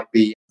this might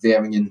be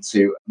veering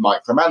into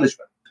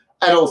micromanagement.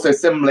 And also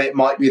similarly, it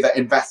might be that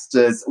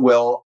investors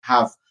will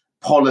have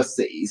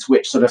policies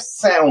which sort of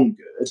sound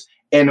good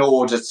in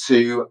order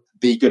to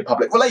be good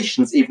public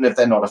relations, even if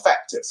they're not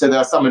effective. So there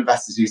are some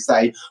investors who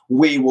say,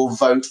 we will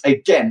vote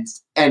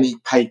against any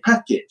pay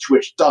package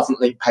which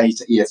doesn't link pay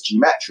to ESG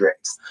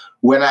metrics,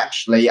 when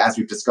actually, as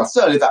we've discussed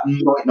earlier, that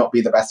might not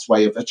be the best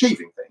way of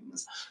achieving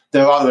things.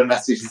 There are other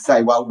investors who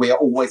say, well, we are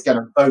always going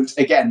to vote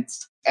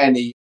against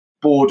any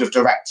board of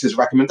directors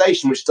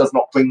recommendation which does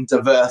not bring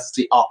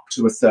diversity up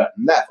to a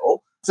certain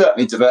level.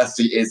 Certainly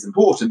diversity is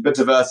important, but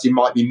diversity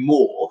might be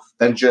more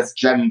than just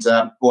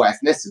gender or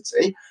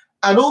ethnicity.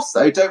 And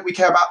also, don't we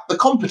care about the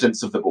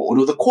competence of the board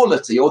or the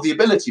quality or the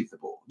ability of the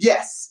board?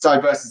 Yes,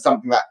 diversity is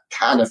something that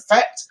can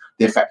affect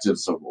the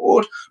effectiveness of the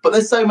board, but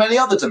there's so many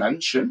other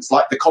dimensions,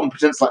 like the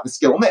competence, like the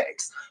skill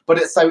mix, but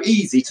it's so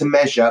easy to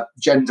measure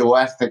gender or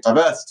ethnic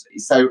diversity.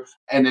 So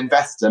an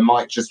investor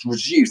might just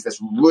reduce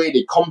this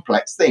really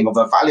complex thing of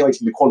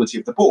evaluating the quality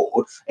of the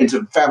board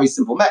into very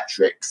simple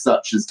metrics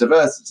such as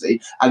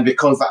diversity. And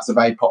because that's a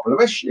very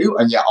popular issue,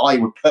 and yet I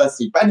would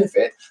personally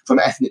benefit from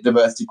ethnic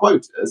diversity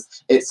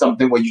quotas, it's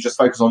something where you just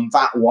focus on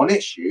that one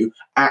issue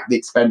at the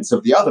expense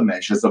of the other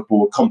measures of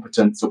board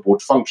competence or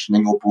board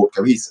functioning or board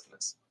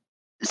cohesiveness.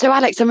 So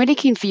Alex, I'm really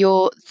keen for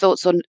your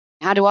thoughts on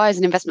how do I, as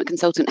an investment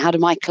consultant, how do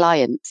my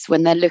clients,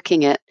 when they're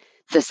looking at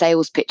the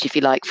sales pitch, if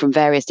you like, from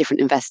various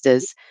different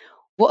investors,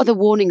 what are the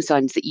warning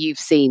signs that you've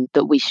seen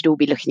that we should all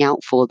be looking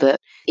out for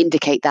that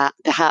indicate that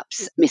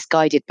perhaps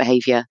misguided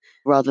behaviour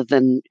rather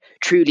than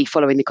truly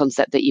following the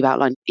concept that you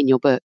outlined in your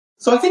book?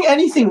 So I think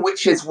anything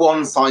which is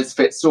one size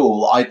fits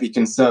all, I'd be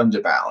concerned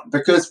about,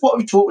 because what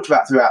we've talked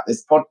about throughout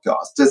this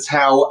podcast is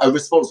how a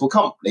responsible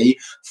company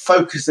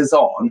focuses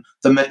on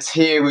the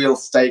material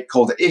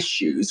stakeholder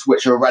issues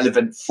which are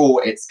relevant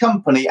for its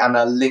company and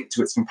are linked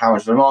to its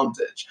comparative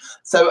advantage.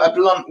 So a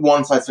blunt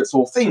one size fits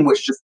all thing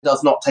which just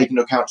does not take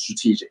into account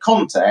strategic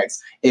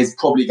context is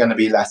probably going to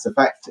be less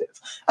effective.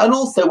 And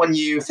also when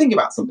you think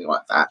about something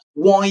like that,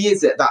 why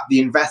is it that the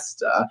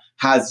investor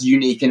has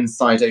unique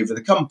insight over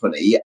the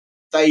company?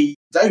 They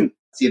don't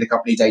see the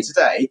company day to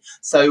day,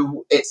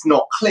 so it's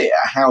not clear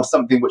how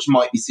something which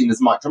might be seen as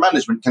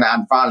micromanagement can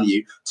add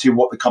value to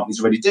what the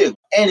company's already doing.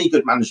 Any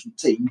good management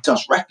team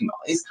does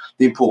recognise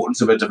the importance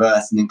of a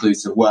diverse and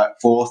inclusive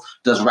workforce,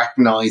 does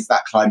recognise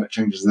that climate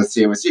change is a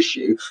serious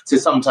issue. So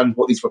sometimes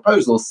what these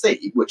proposals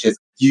see, which is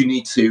you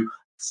need to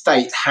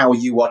state how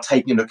you are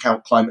taking into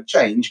account climate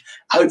change.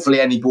 Hopefully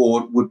any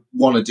board would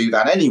want to do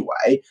that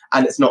anyway,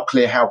 and it's not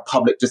clear how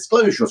public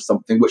disclosure of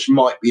something which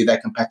might be their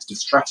competitive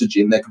strategy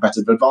and their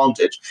competitive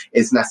advantage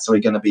is necessarily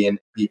going to be in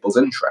people's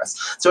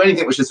interests. So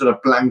anything which is sort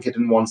of blanket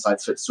and one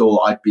size fits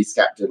all, I'd be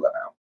sceptical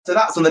about. So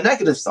that's on the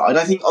negative side.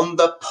 I think on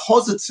the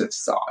positive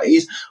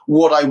side,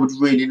 what I would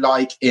really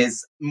like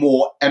is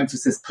more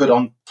emphasis put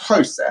on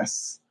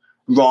process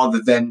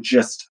rather than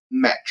just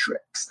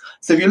metrics.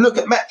 So if you look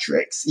at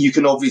metrics, you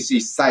can obviously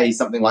say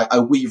something like,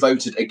 oh, we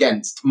voted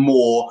against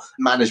more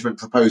management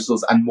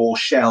proposals and more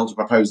shareholder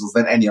proposals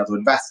than any other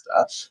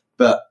investor.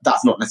 but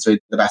that's not necessarily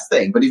the best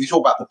thing. But if you talk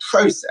about the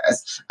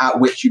process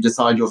at which you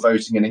decide your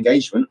voting and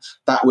engagement,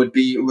 that would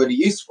be really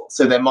useful.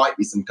 So there might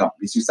be some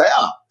companies who say,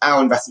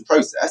 our investment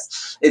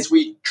process is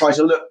we try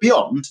to look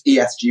beyond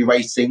ESG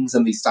ratings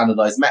and these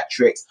standardized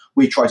metrics.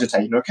 We try to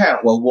take into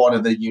account, well, what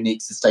are the unique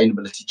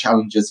sustainability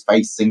challenges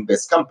facing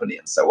this company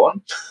and so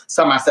on.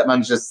 Some asset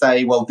managers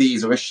say, well,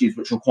 these are issues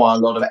which require a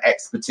lot of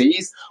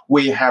expertise.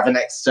 We have an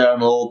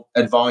external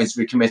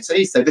advisory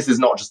committee. So this is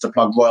not just to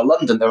plug Royal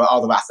London. There are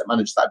other asset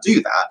managers that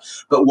do that.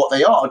 But what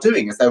they are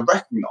doing is they're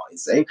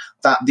recognizing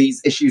that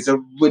these issues are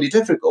really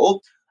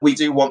difficult. We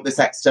do want this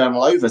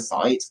external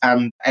oversight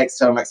and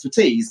external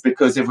expertise,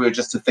 because if we were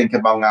just to think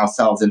among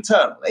ourselves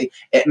internally,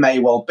 it may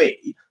well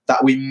be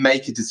that we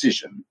make a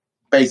decision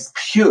based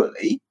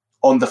purely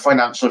on the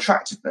financial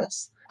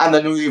attractiveness, and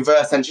then we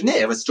reverse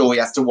engineer a story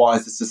as to why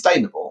is this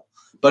sustainable.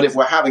 But if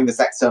we're having this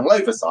external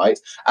oversight,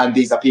 and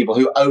these are people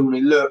who only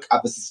look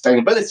at the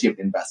sustainability of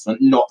the investment,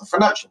 not the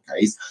financial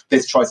case,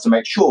 this tries to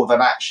make sure that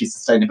actually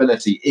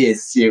sustainability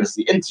is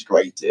seriously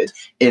integrated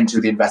into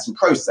the investment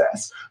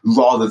process,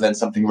 rather than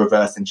something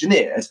reverse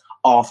engineered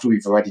after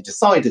we've already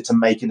decided to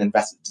make an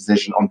investment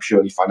decision on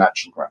purely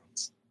financial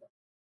grounds.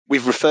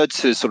 We've referred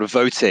to sort of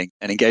voting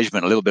and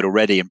engagement a little bit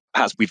already, and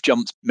perhaps we've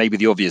jumped maybe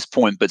the obvious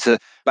point, but to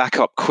back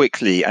up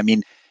quickly, I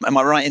mean, am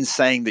I right in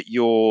saying that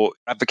you're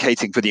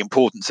advocating for the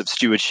importance of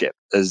stewardship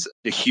as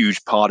a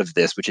huge part of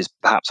this, which is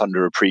perhaps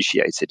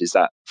underappreciated? Is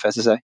that fair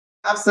to say?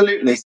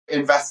 Absolutely.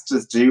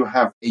 Investors do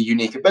have a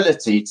unique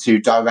ability to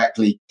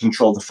directly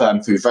control the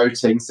firm through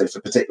voting, so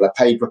for particular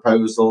pay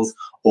proposals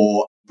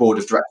or board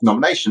of director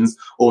nominations,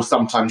 or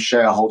sometimes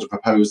shareholder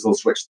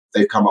proposals which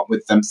they've come up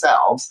with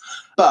themselves.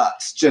 But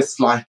just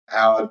like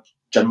our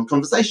general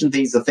conversation,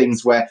 these are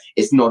things where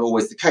it's not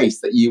always the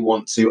case that you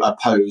want to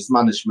oppose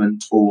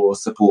management or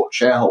support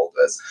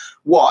shareholders.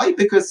 Why?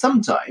 Because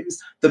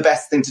sometimes the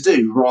best thing to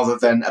do, rather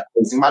than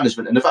opposing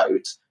management in a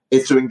vote,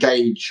 is to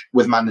engage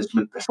with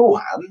management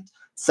beforehand,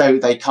 so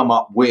they come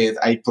up with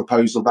a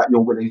proposal that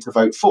you're willing to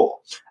vote for.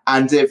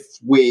 And if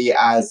we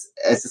as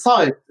a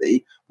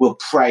society will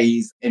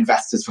praise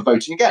investors for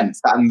voting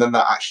against that, and then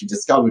that actually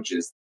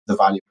discourages the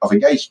value of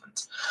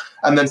engagement.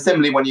 And then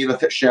similarly, when you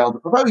look at shareholder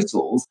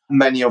proposals,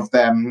 many of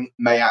them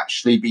may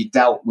actually be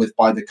dealt with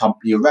by the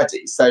company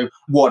already. So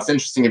what's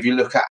interesting, if you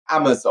look at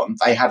Amazon,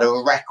 they had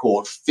a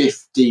record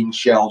 15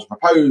 shareholder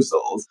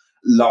proposals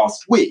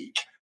last week.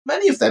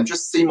 Many of them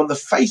just seem on the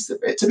face of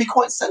it to be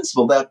quite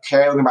sensible. They're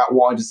caring about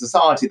wider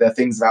society. They're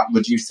things about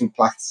reducing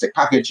plastic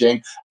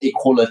packaging,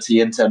 equality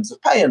in terms of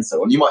pay and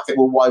so on. You might think,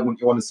 well, why wouldn't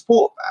you want to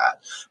support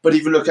that? But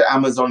if you look at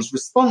Amazon's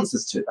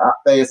responses to that,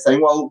 they are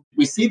saying, well,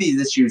 we see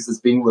these issues as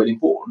being really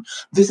important.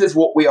 This is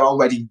what we are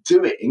already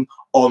doing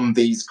on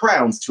these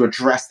grounds to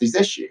address these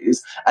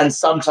issues. And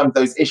sometimes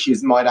those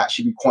issues might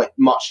actually be quite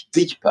much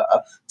deeper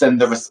than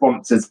the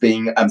responses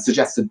being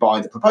suggested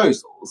by the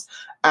proposals.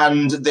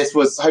 And this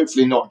was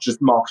hopefully not just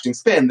marketing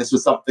spin. This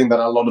was something that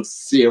a lot of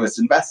serious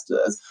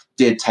investors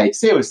did take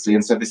seriously.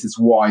 And so this is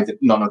why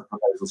none of the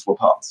proposals were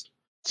passed.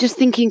 Just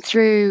thinking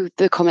through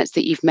the comments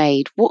that you've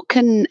made, what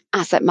can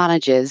asset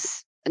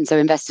managers and so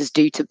investors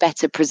do to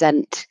better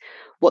present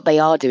what they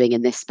are doing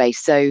in this space?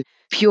 So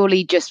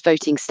purely just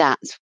voting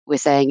stats, we're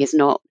saying, is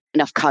not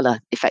enough colour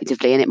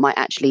effectively, and it might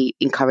actually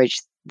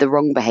encourage the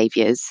wrong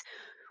behaviours.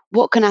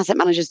 What can asset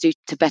managers do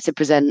to better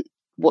present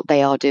what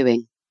they are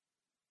doing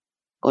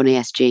on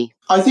ESG?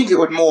 I think it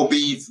would more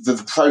be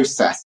the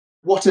process.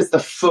 What is the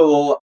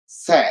full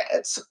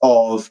set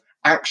of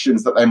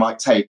actions that they might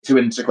take to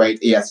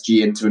integrate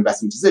ESG into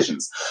investment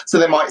decisions? So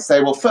they might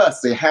say, well,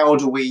 firstly, how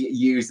do we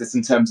use this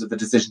in terms of the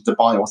decision to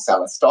buy or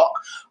sell a stock?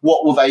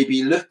 What will they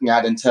be looking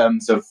at in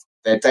terms of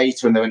their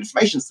data and their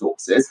information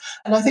sources?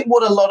 And I think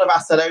what a lot of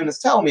asset owners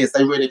tell me is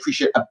they really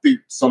appreciate a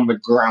boots on the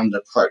ground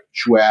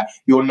approach, where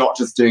you're not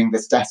just doing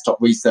this desktop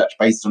research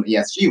based on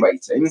ESG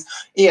ratings.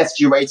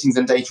 ESG ratings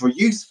and data are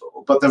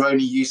useful, but they're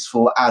only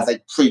useful as a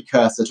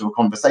precursor to a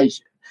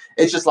conversation.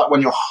 It's just like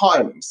when you're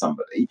hiring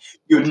somebody,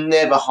 you would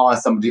never hire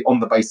somebody on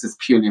the basis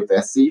purely of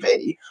their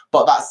CV,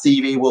 but that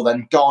CV will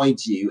then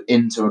guide you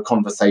into a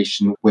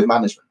conversation with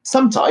management.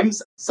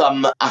 Sometimes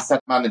some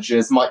asset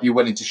managers might be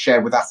willing to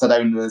share with asset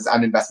owners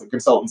and investment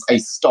consultants a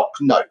stock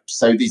note.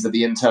 So these are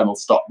the internal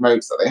stock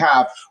notes that they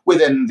have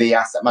within the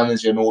asset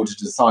manager in order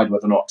to decide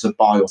whether or not to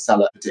buy or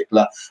sell a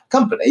particular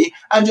company,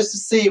 and just to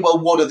see, well,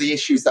 what are the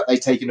issues that they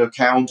take into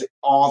account?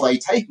 Are they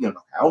taking into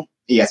account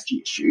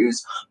ESG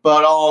issues,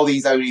 but are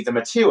these only the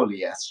material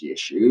ESG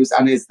issues?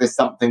 And is this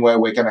something where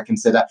we're going to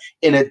consider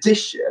in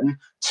addition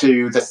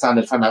to the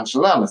standard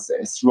financial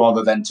analysis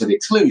rather than to the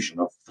exclusion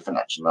of the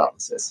financial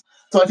analysis?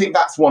 So I think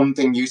that's one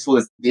thing useful,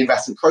 is the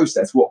investment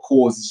process, what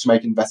causes you to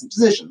make investment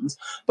decisions,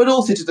 but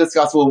also to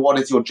discuss, well, what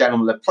is your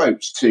general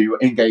approach to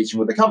engaging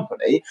with the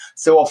company?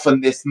 So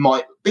often this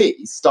might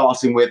be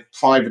starting with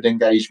private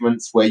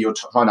engagements where you're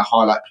trying to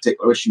highlight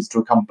particular issues to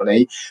a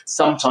company.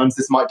 Sometimes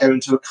this might go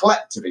into a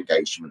collective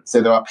engagement.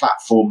 So there are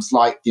platforms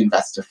like the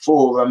Investor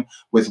Forum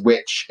with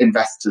which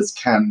investors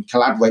can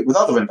collaborate with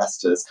other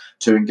investors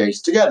to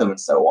engage together and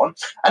so on.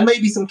 And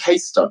maybe some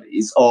case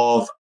studies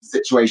of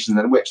situations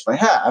in which they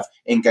have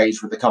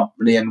engaged with the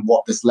company and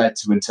what this led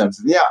to in terms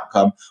of the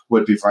outcome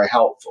would be very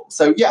helpful.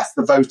 So yes,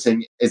 the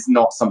voting is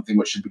not something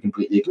which should be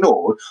completely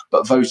ignored,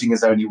 but voting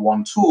is only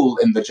one tool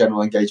in the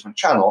general engagement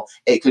channel.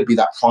 It could be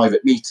that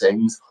private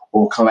meetings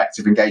or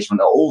collective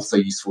engagement are also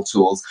useful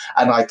tools.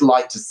 And I'd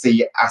like to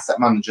see asset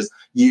managers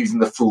using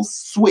the full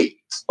suite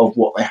of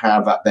what they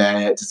have at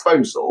their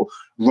disposal,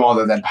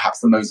 rather than perhaps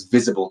the most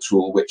visible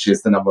tool, which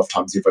is the number of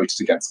times you voted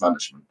against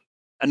management.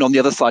 And on the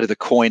other side of the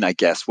coin, I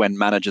guess, when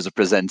managers are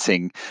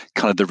presenting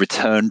kind of the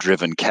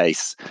return-driven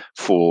case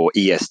for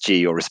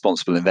ESG or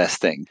responsible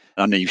investing,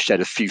 I know you've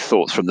shared a few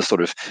thoughts from the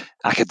sort of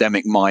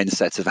academic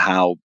mindset of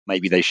how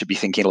maybe they should be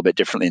thinking a little bit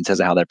differently in terms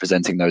of how they're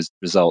presenting those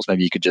results.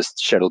 Maybe you could just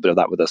share a little bit of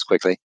that with us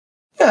quickly.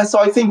 Yeah, so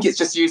I think it's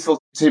just useful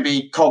to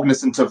be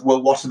cognizant of,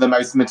 well, what are the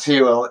most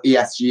material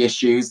ESG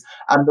issues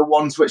and the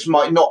ones which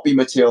might not be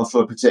material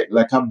for a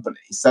particular company.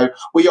 So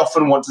we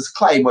often want to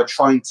claim we're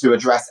trying to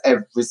address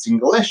every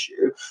single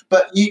issue,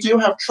 but you do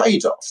have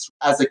trade-offs.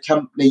 As a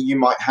company, you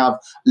might have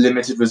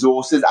limited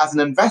resources. As an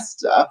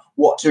investor,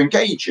 what to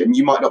engage in,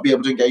 you might not be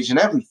able to engage in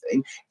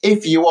everything.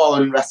 If you are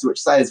an investor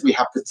which says we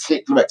have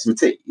particular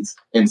expertise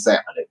in, say,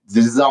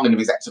 the design of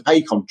executive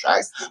pay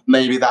contracts,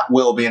 maybe that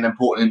will be an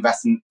important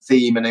investment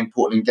theme, an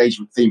important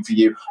engagement theme for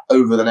you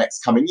over the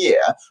next coming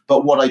year.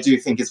 But what I do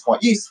think is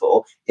quite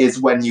useful is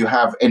when you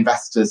have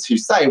investors who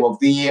say, well,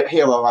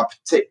 here are our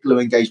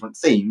particular engagement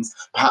themes,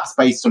 perhaps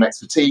based on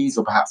expertise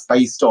or perhaps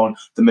based on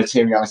the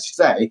materiality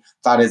today,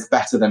 that is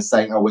better than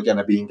saying, oh, we're going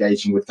to be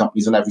engaging with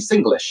companies on every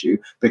single issue,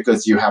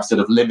 because you have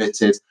sort of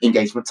limited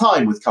engagement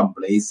time with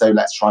companies. So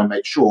let's try and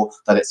make sure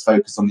that it's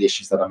focused on the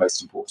issues that are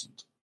most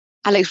important.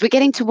 Alex, we're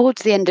getting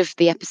towards the end of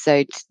the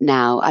episode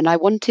now, and I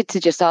wanted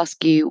to just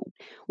ask you,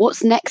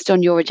 what's next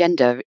on your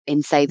agenda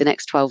in, say, the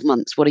next 12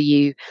 months? What are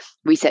you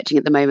researching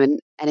at the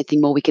moment?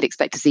 Anything more we could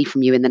expect to see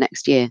from you in the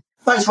next year?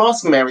 Thanks for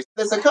asking, Mary.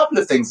 There's a couple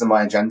of things on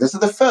my agenda. So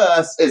the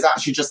first is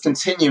actually just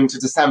continuing to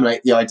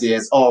disseminate the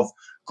ideas of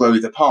Grow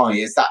the Pie,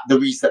 is that the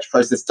research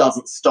process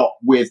doesn't stop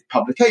with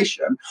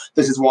publication.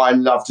 This is why I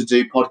love to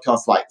do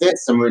podcasts like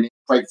this. I'm really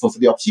grateful for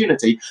the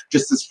opportunity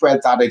just to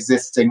spread that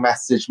existing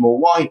message more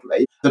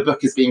widely. The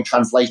book is being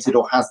translated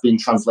or has been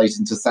translated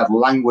into several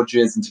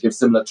languages and to give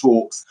similar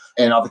talks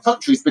in other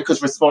countries,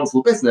 because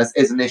responsible business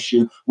is an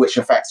issue which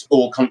affects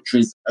all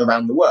countries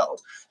around the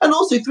world. And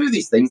also through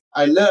these things,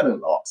 I learn a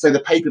lot. So the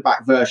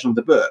paperback version of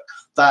the book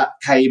that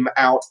came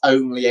out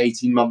only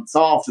 18 months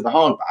after the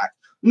hardback,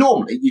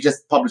 normally, you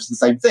just publish the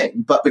same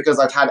thing, but because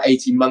I'd had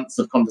 18 months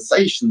of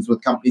conversations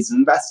with companies and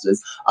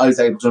investors, I was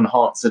able to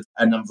enhance it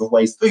a number of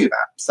ways through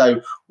that.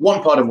 So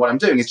one part of what I'm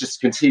doing is just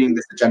continuing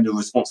this agenda of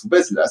responsible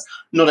business,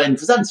 not only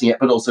presenting it,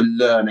 but also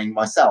learning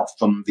myself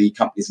from the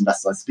companies and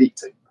investors I speak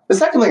to. The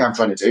second thing I'm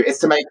trying to do is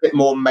to make it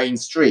more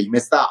mainstream,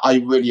 is that I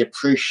really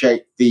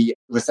appreciate the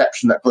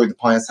reception that Grow the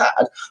Pie has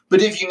had.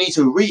 But if you need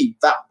to read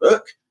that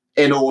book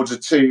in order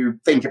to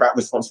think about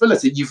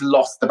responsibility, you've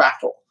lost the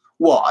battle.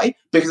 Why?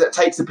 Because it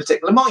takes a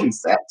particular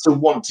mindset to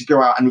want to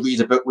go out and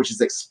read a book which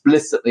is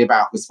explicitly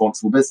about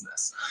responsible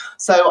business.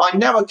 So I'm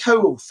now a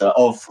co-author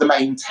of the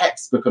main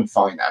textbook on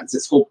finance.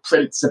 It's called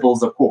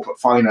Principles of Corporate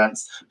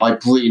Finance by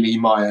Brealey,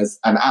 Myers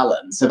and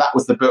Allen. So that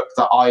was the book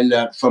that I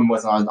learned from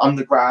when I was an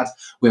undergrad.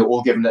 We were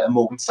all given it at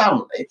Morgan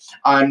Stanley.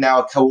 I'm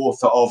now a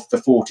co-author of the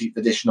 14th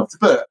edition of the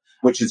book,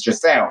 which is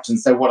just out. And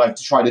so what I've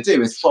tried to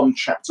do is from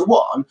chapter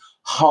 1,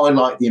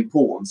 highlight the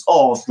importance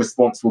of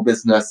responsible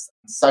business,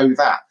 so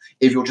that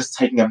if you're just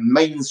taking a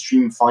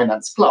mainstream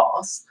finance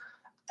class,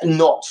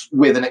 not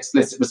with an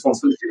explicit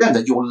responsibility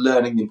agenda, you're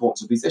learning the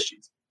importance of these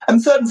issues.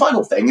 And third and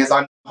final thing is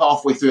I'm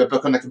halfway through a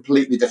book on a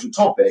completely different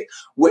topic,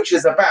 which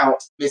is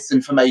about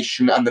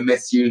misinformation and the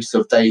misuse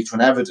of data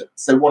and evidence.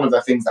 So one of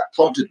the things that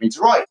prompted me to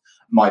write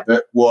my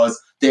book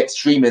was the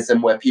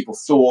extremism where people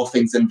saw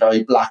things in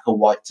very black or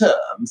white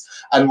terms.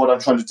 And what I'm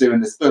trying to do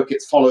in this book,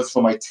 it follows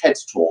from my TED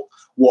talk,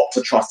 What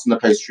to Trust in a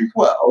Post-Truth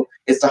World,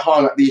 is to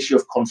highlight the issue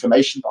of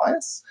confirmation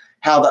bias,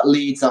 how that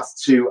leads us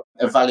to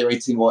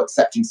evaluating or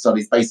accepting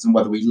studies based on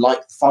whether we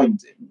like the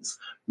findings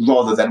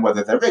rather than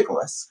whether they're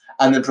rigorous,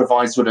 and then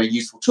provide sort of a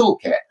useful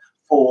toolkit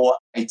for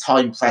a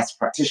time-pressed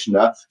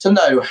practitioner to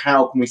know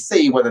how can we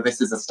see whether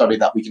this is a study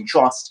that we can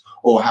trust,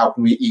 or how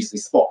can we easily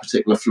spot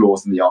particular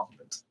flaws in the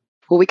argument.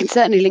 Well, we can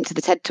certainly link to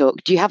the TED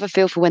Talk. Do you have a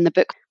feel for when the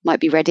book might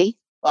be ready?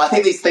 I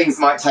think these things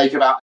might take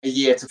about a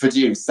year to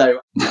produce.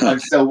 So I'm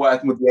still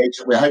working with the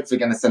agent. We're hopefully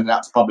going to send it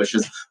out to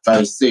publishers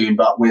very soon,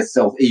 but we're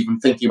still even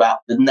thinking about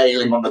the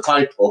nailing on the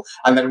title.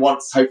 And then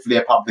once hopefully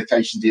a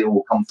publication deal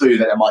will come through,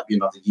 then it might be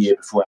another year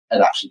before it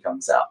actually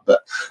comes out. But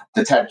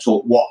the TED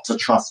Talk, What to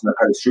Trust in a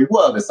Post-Truth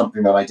World, is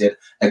something that I did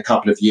a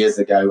couple of years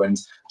ago. And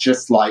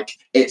just like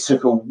it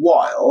took a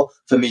while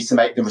for me to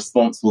make the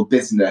responsible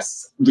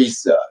business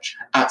research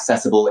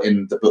accessible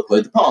in the book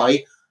Grow the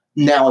Pie,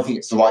 now I think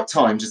it's the right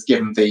time, just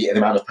given the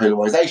amount of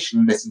polarization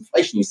and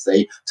misinformation you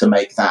see, to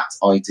make that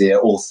idea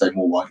also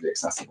more widely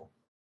accessible.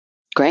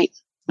 Great.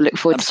 I look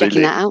forward to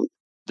checking that out.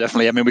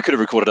 Definitely. I mean, we could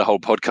have recorded a whole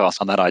podcast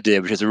on that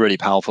idea, which is a really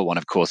powerful one,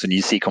 of course. And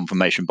you see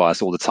confirmation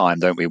bias all the time,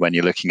 don't we, when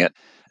you're looking at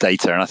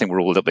data? And I think we're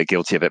all a little bit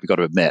guilty of it. We've got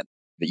to admit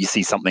that you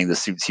see something that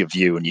suits your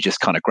view and you just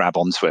kind of grab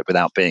onto it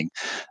without being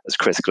as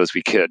critical as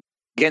we could.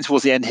 Getting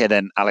towards the end here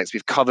then, Alex,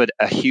 we've covered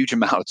a huge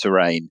amount of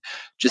terrain.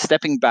 Just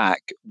stepping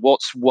back,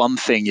 what's one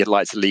thing you'd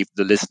like to leave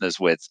the listeners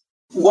with?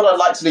 What I'd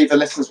like to leave the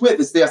listeners with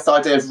is this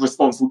idea of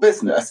responsible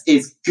business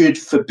is good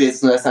for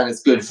business and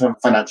it's good for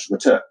financial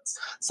returns.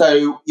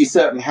 So you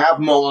certainly have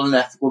moral and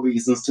ethical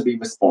reasons to be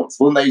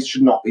responsible, and those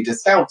should not be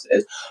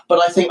discounted.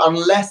 But I think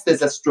unless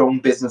there's a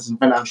strong business and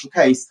financial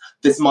case,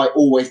 this might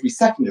always be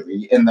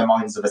secondary in the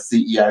minds of a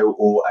CEO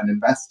or an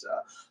investor.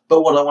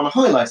 But what I want to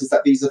highlight is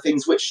that these are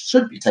things which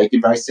should be taken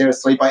very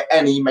seriously by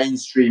any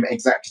mainstream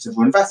executive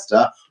or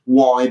investor.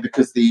 Why?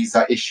 Because these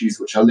are issues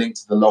which are linked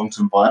to the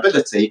long-term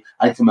viability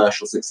and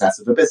commercial success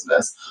of a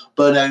business,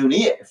 but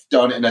only if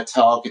done in a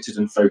targeted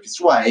and focused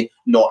way,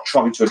 not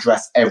trying to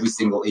address every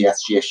single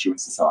ESG issue in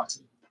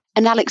society.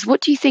 And Alex,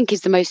 what do you think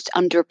is the most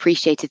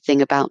underappreciated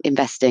thing about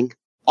investing?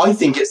 I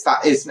think it's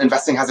that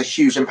investing has a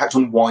huge impact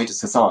on wider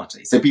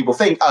society. So people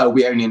think, oh,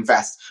 we only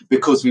invest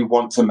because we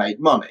want to make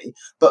money.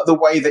 But the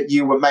way that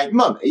you will make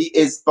money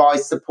is by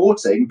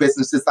supporting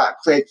businesses that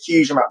create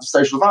huge amounts of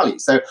social value.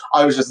 So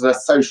I was just at a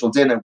social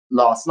dinner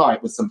last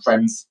night with some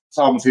friends,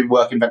 some of whom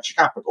work in venture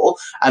capital,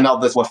 and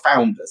others were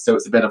founders. So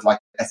it's a bit of like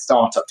a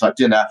startup type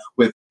dinner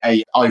with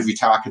a ivory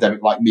tower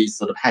academic like me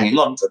sort of hanging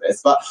on to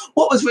this. But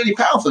what was really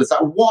powerful is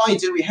that why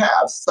do we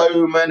have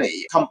so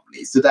many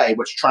companies today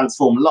which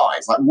transform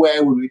lives? Like,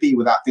 where would we be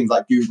without things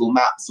like Google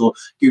Maps or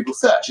Google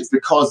Search? It's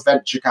because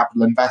venture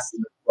capital investors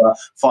were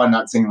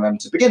financing them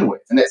to begin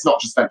with. And it's not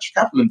just venture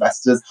capital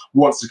investors.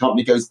 Once the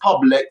company goes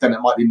public, then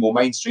it might be more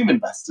mainstream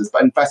investors.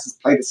 But investors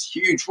play this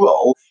huge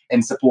role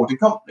in supporting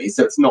companies.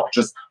 So it's not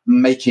just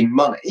making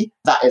money.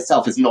 That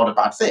itself is not a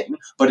bad thing,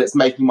 but it's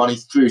making money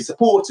through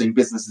supporting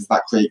businesses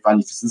that create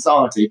value for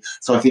society.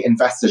 So I think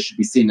investors should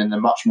be seen in a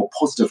much more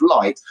positive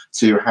light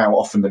to how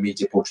often the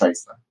media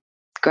portrays them.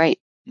 Great.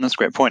 That's a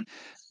great point.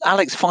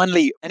 Alex,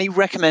 finally, any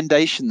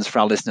recommendations for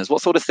our listeners?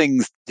 What sort of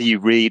things do you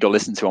read or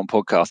listen to on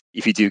podcasts,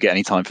 if you do get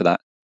any time for that?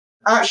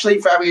 Actually,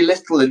 very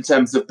little in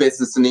terms of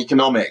business and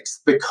economics,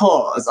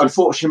 because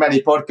unfortunately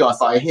many podcasts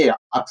I hear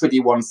are pretty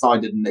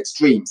one-sided and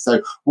extreme.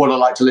 So what I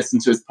like to listen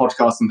to is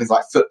podcasts and things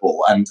like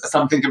football and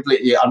something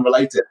completely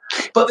unrelated.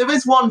 But there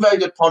is one very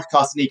good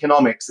podcast in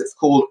economics. It's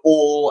called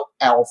All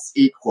Else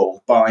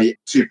Equal by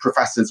two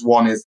professors.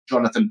 One is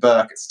Jonathan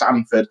Burke at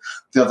Stanford.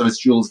 The other is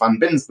Jules Van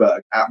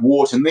Binsberg at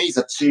Wharton. These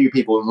are two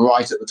people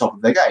right at the top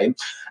of their game.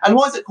 And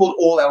why is it called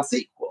All Else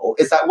Equal?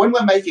 Is that when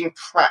we're making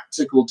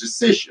practical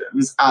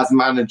decisions as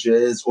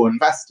managers or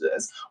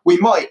investors, we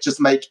might just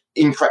make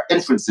incorrect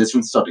inferences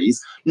from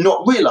studies,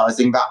 not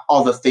realizing that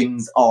other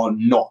things are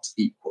not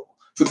equal.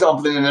 For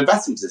example, in an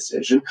investment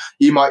decision,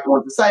 you might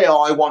want to say,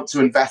 oh, I want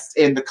to invest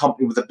in the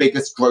company with the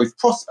biggest growth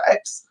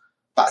prospects.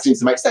 That seems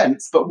to make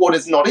sense. But what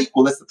is not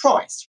equal is the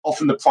price.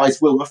 Often the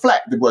price will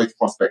reflect the growth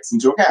prospects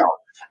into account.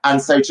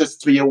 And so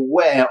just to be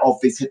aware of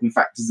these hidden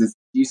factors is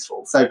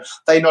useful. So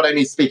they not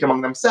only speak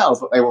among themselves,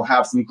 but they will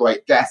have some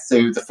great guests.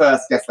 So the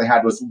first guest they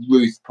had was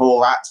Ruth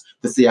Porat,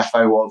 the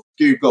CFO of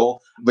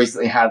Google.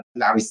 Recently had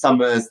Larry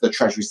Summers, the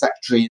Treasury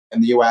Secretary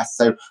in the US.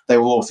 So they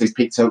will also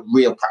speak to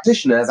real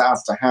practitioners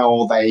as to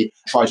how they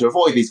try to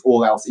avoid these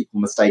all else equal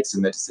mistakes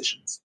in their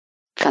decisions.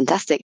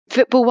 Fantastic.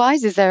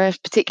 Football-wise, is there a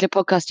particular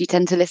podcast you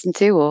tend to listen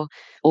to, or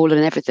all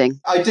and everything?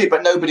 I do,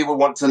 but nobody will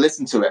want to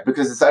listen to it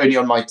because it's only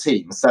on my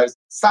team. So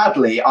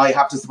sadly, I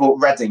have to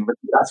support Reading, but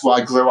that's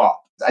where I grew up.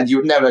 And you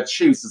would never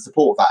choose to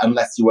support that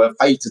unless you were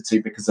fated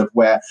to because of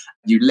where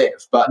you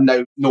live. But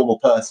no normal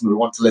person would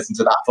want to listen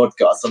to that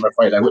podcast. I'm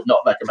afraid I would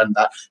not recommend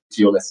that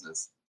to your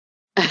listeners.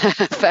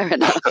 Fair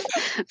enough.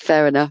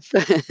 Fair enough.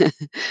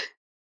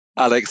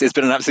 Alex, it's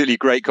been an absolutely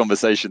great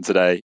conversation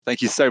today.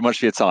 Thank you so much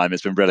for your time.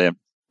 It's been brilliant.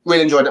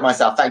 Really enjoyed it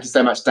myself. Thank you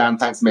so much, Dan.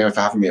 Thanks, Mira,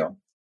 for having me on.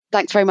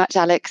 Thanks very much,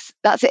 Alex.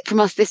 That's it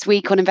from us this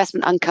week on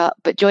Investment Uncut,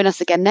 but join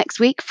us again next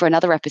week for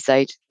another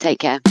episode. Take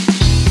care.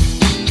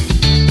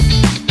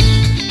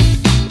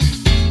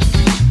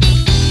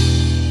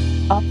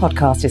 Our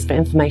podcast is for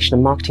information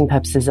and marketing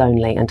purposes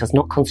only and does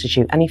not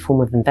constitute any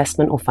form of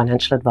investment or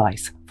financial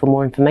advice. For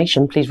more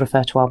information, please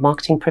refer to our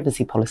marketing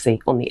privacy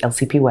policy on the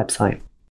LCP website.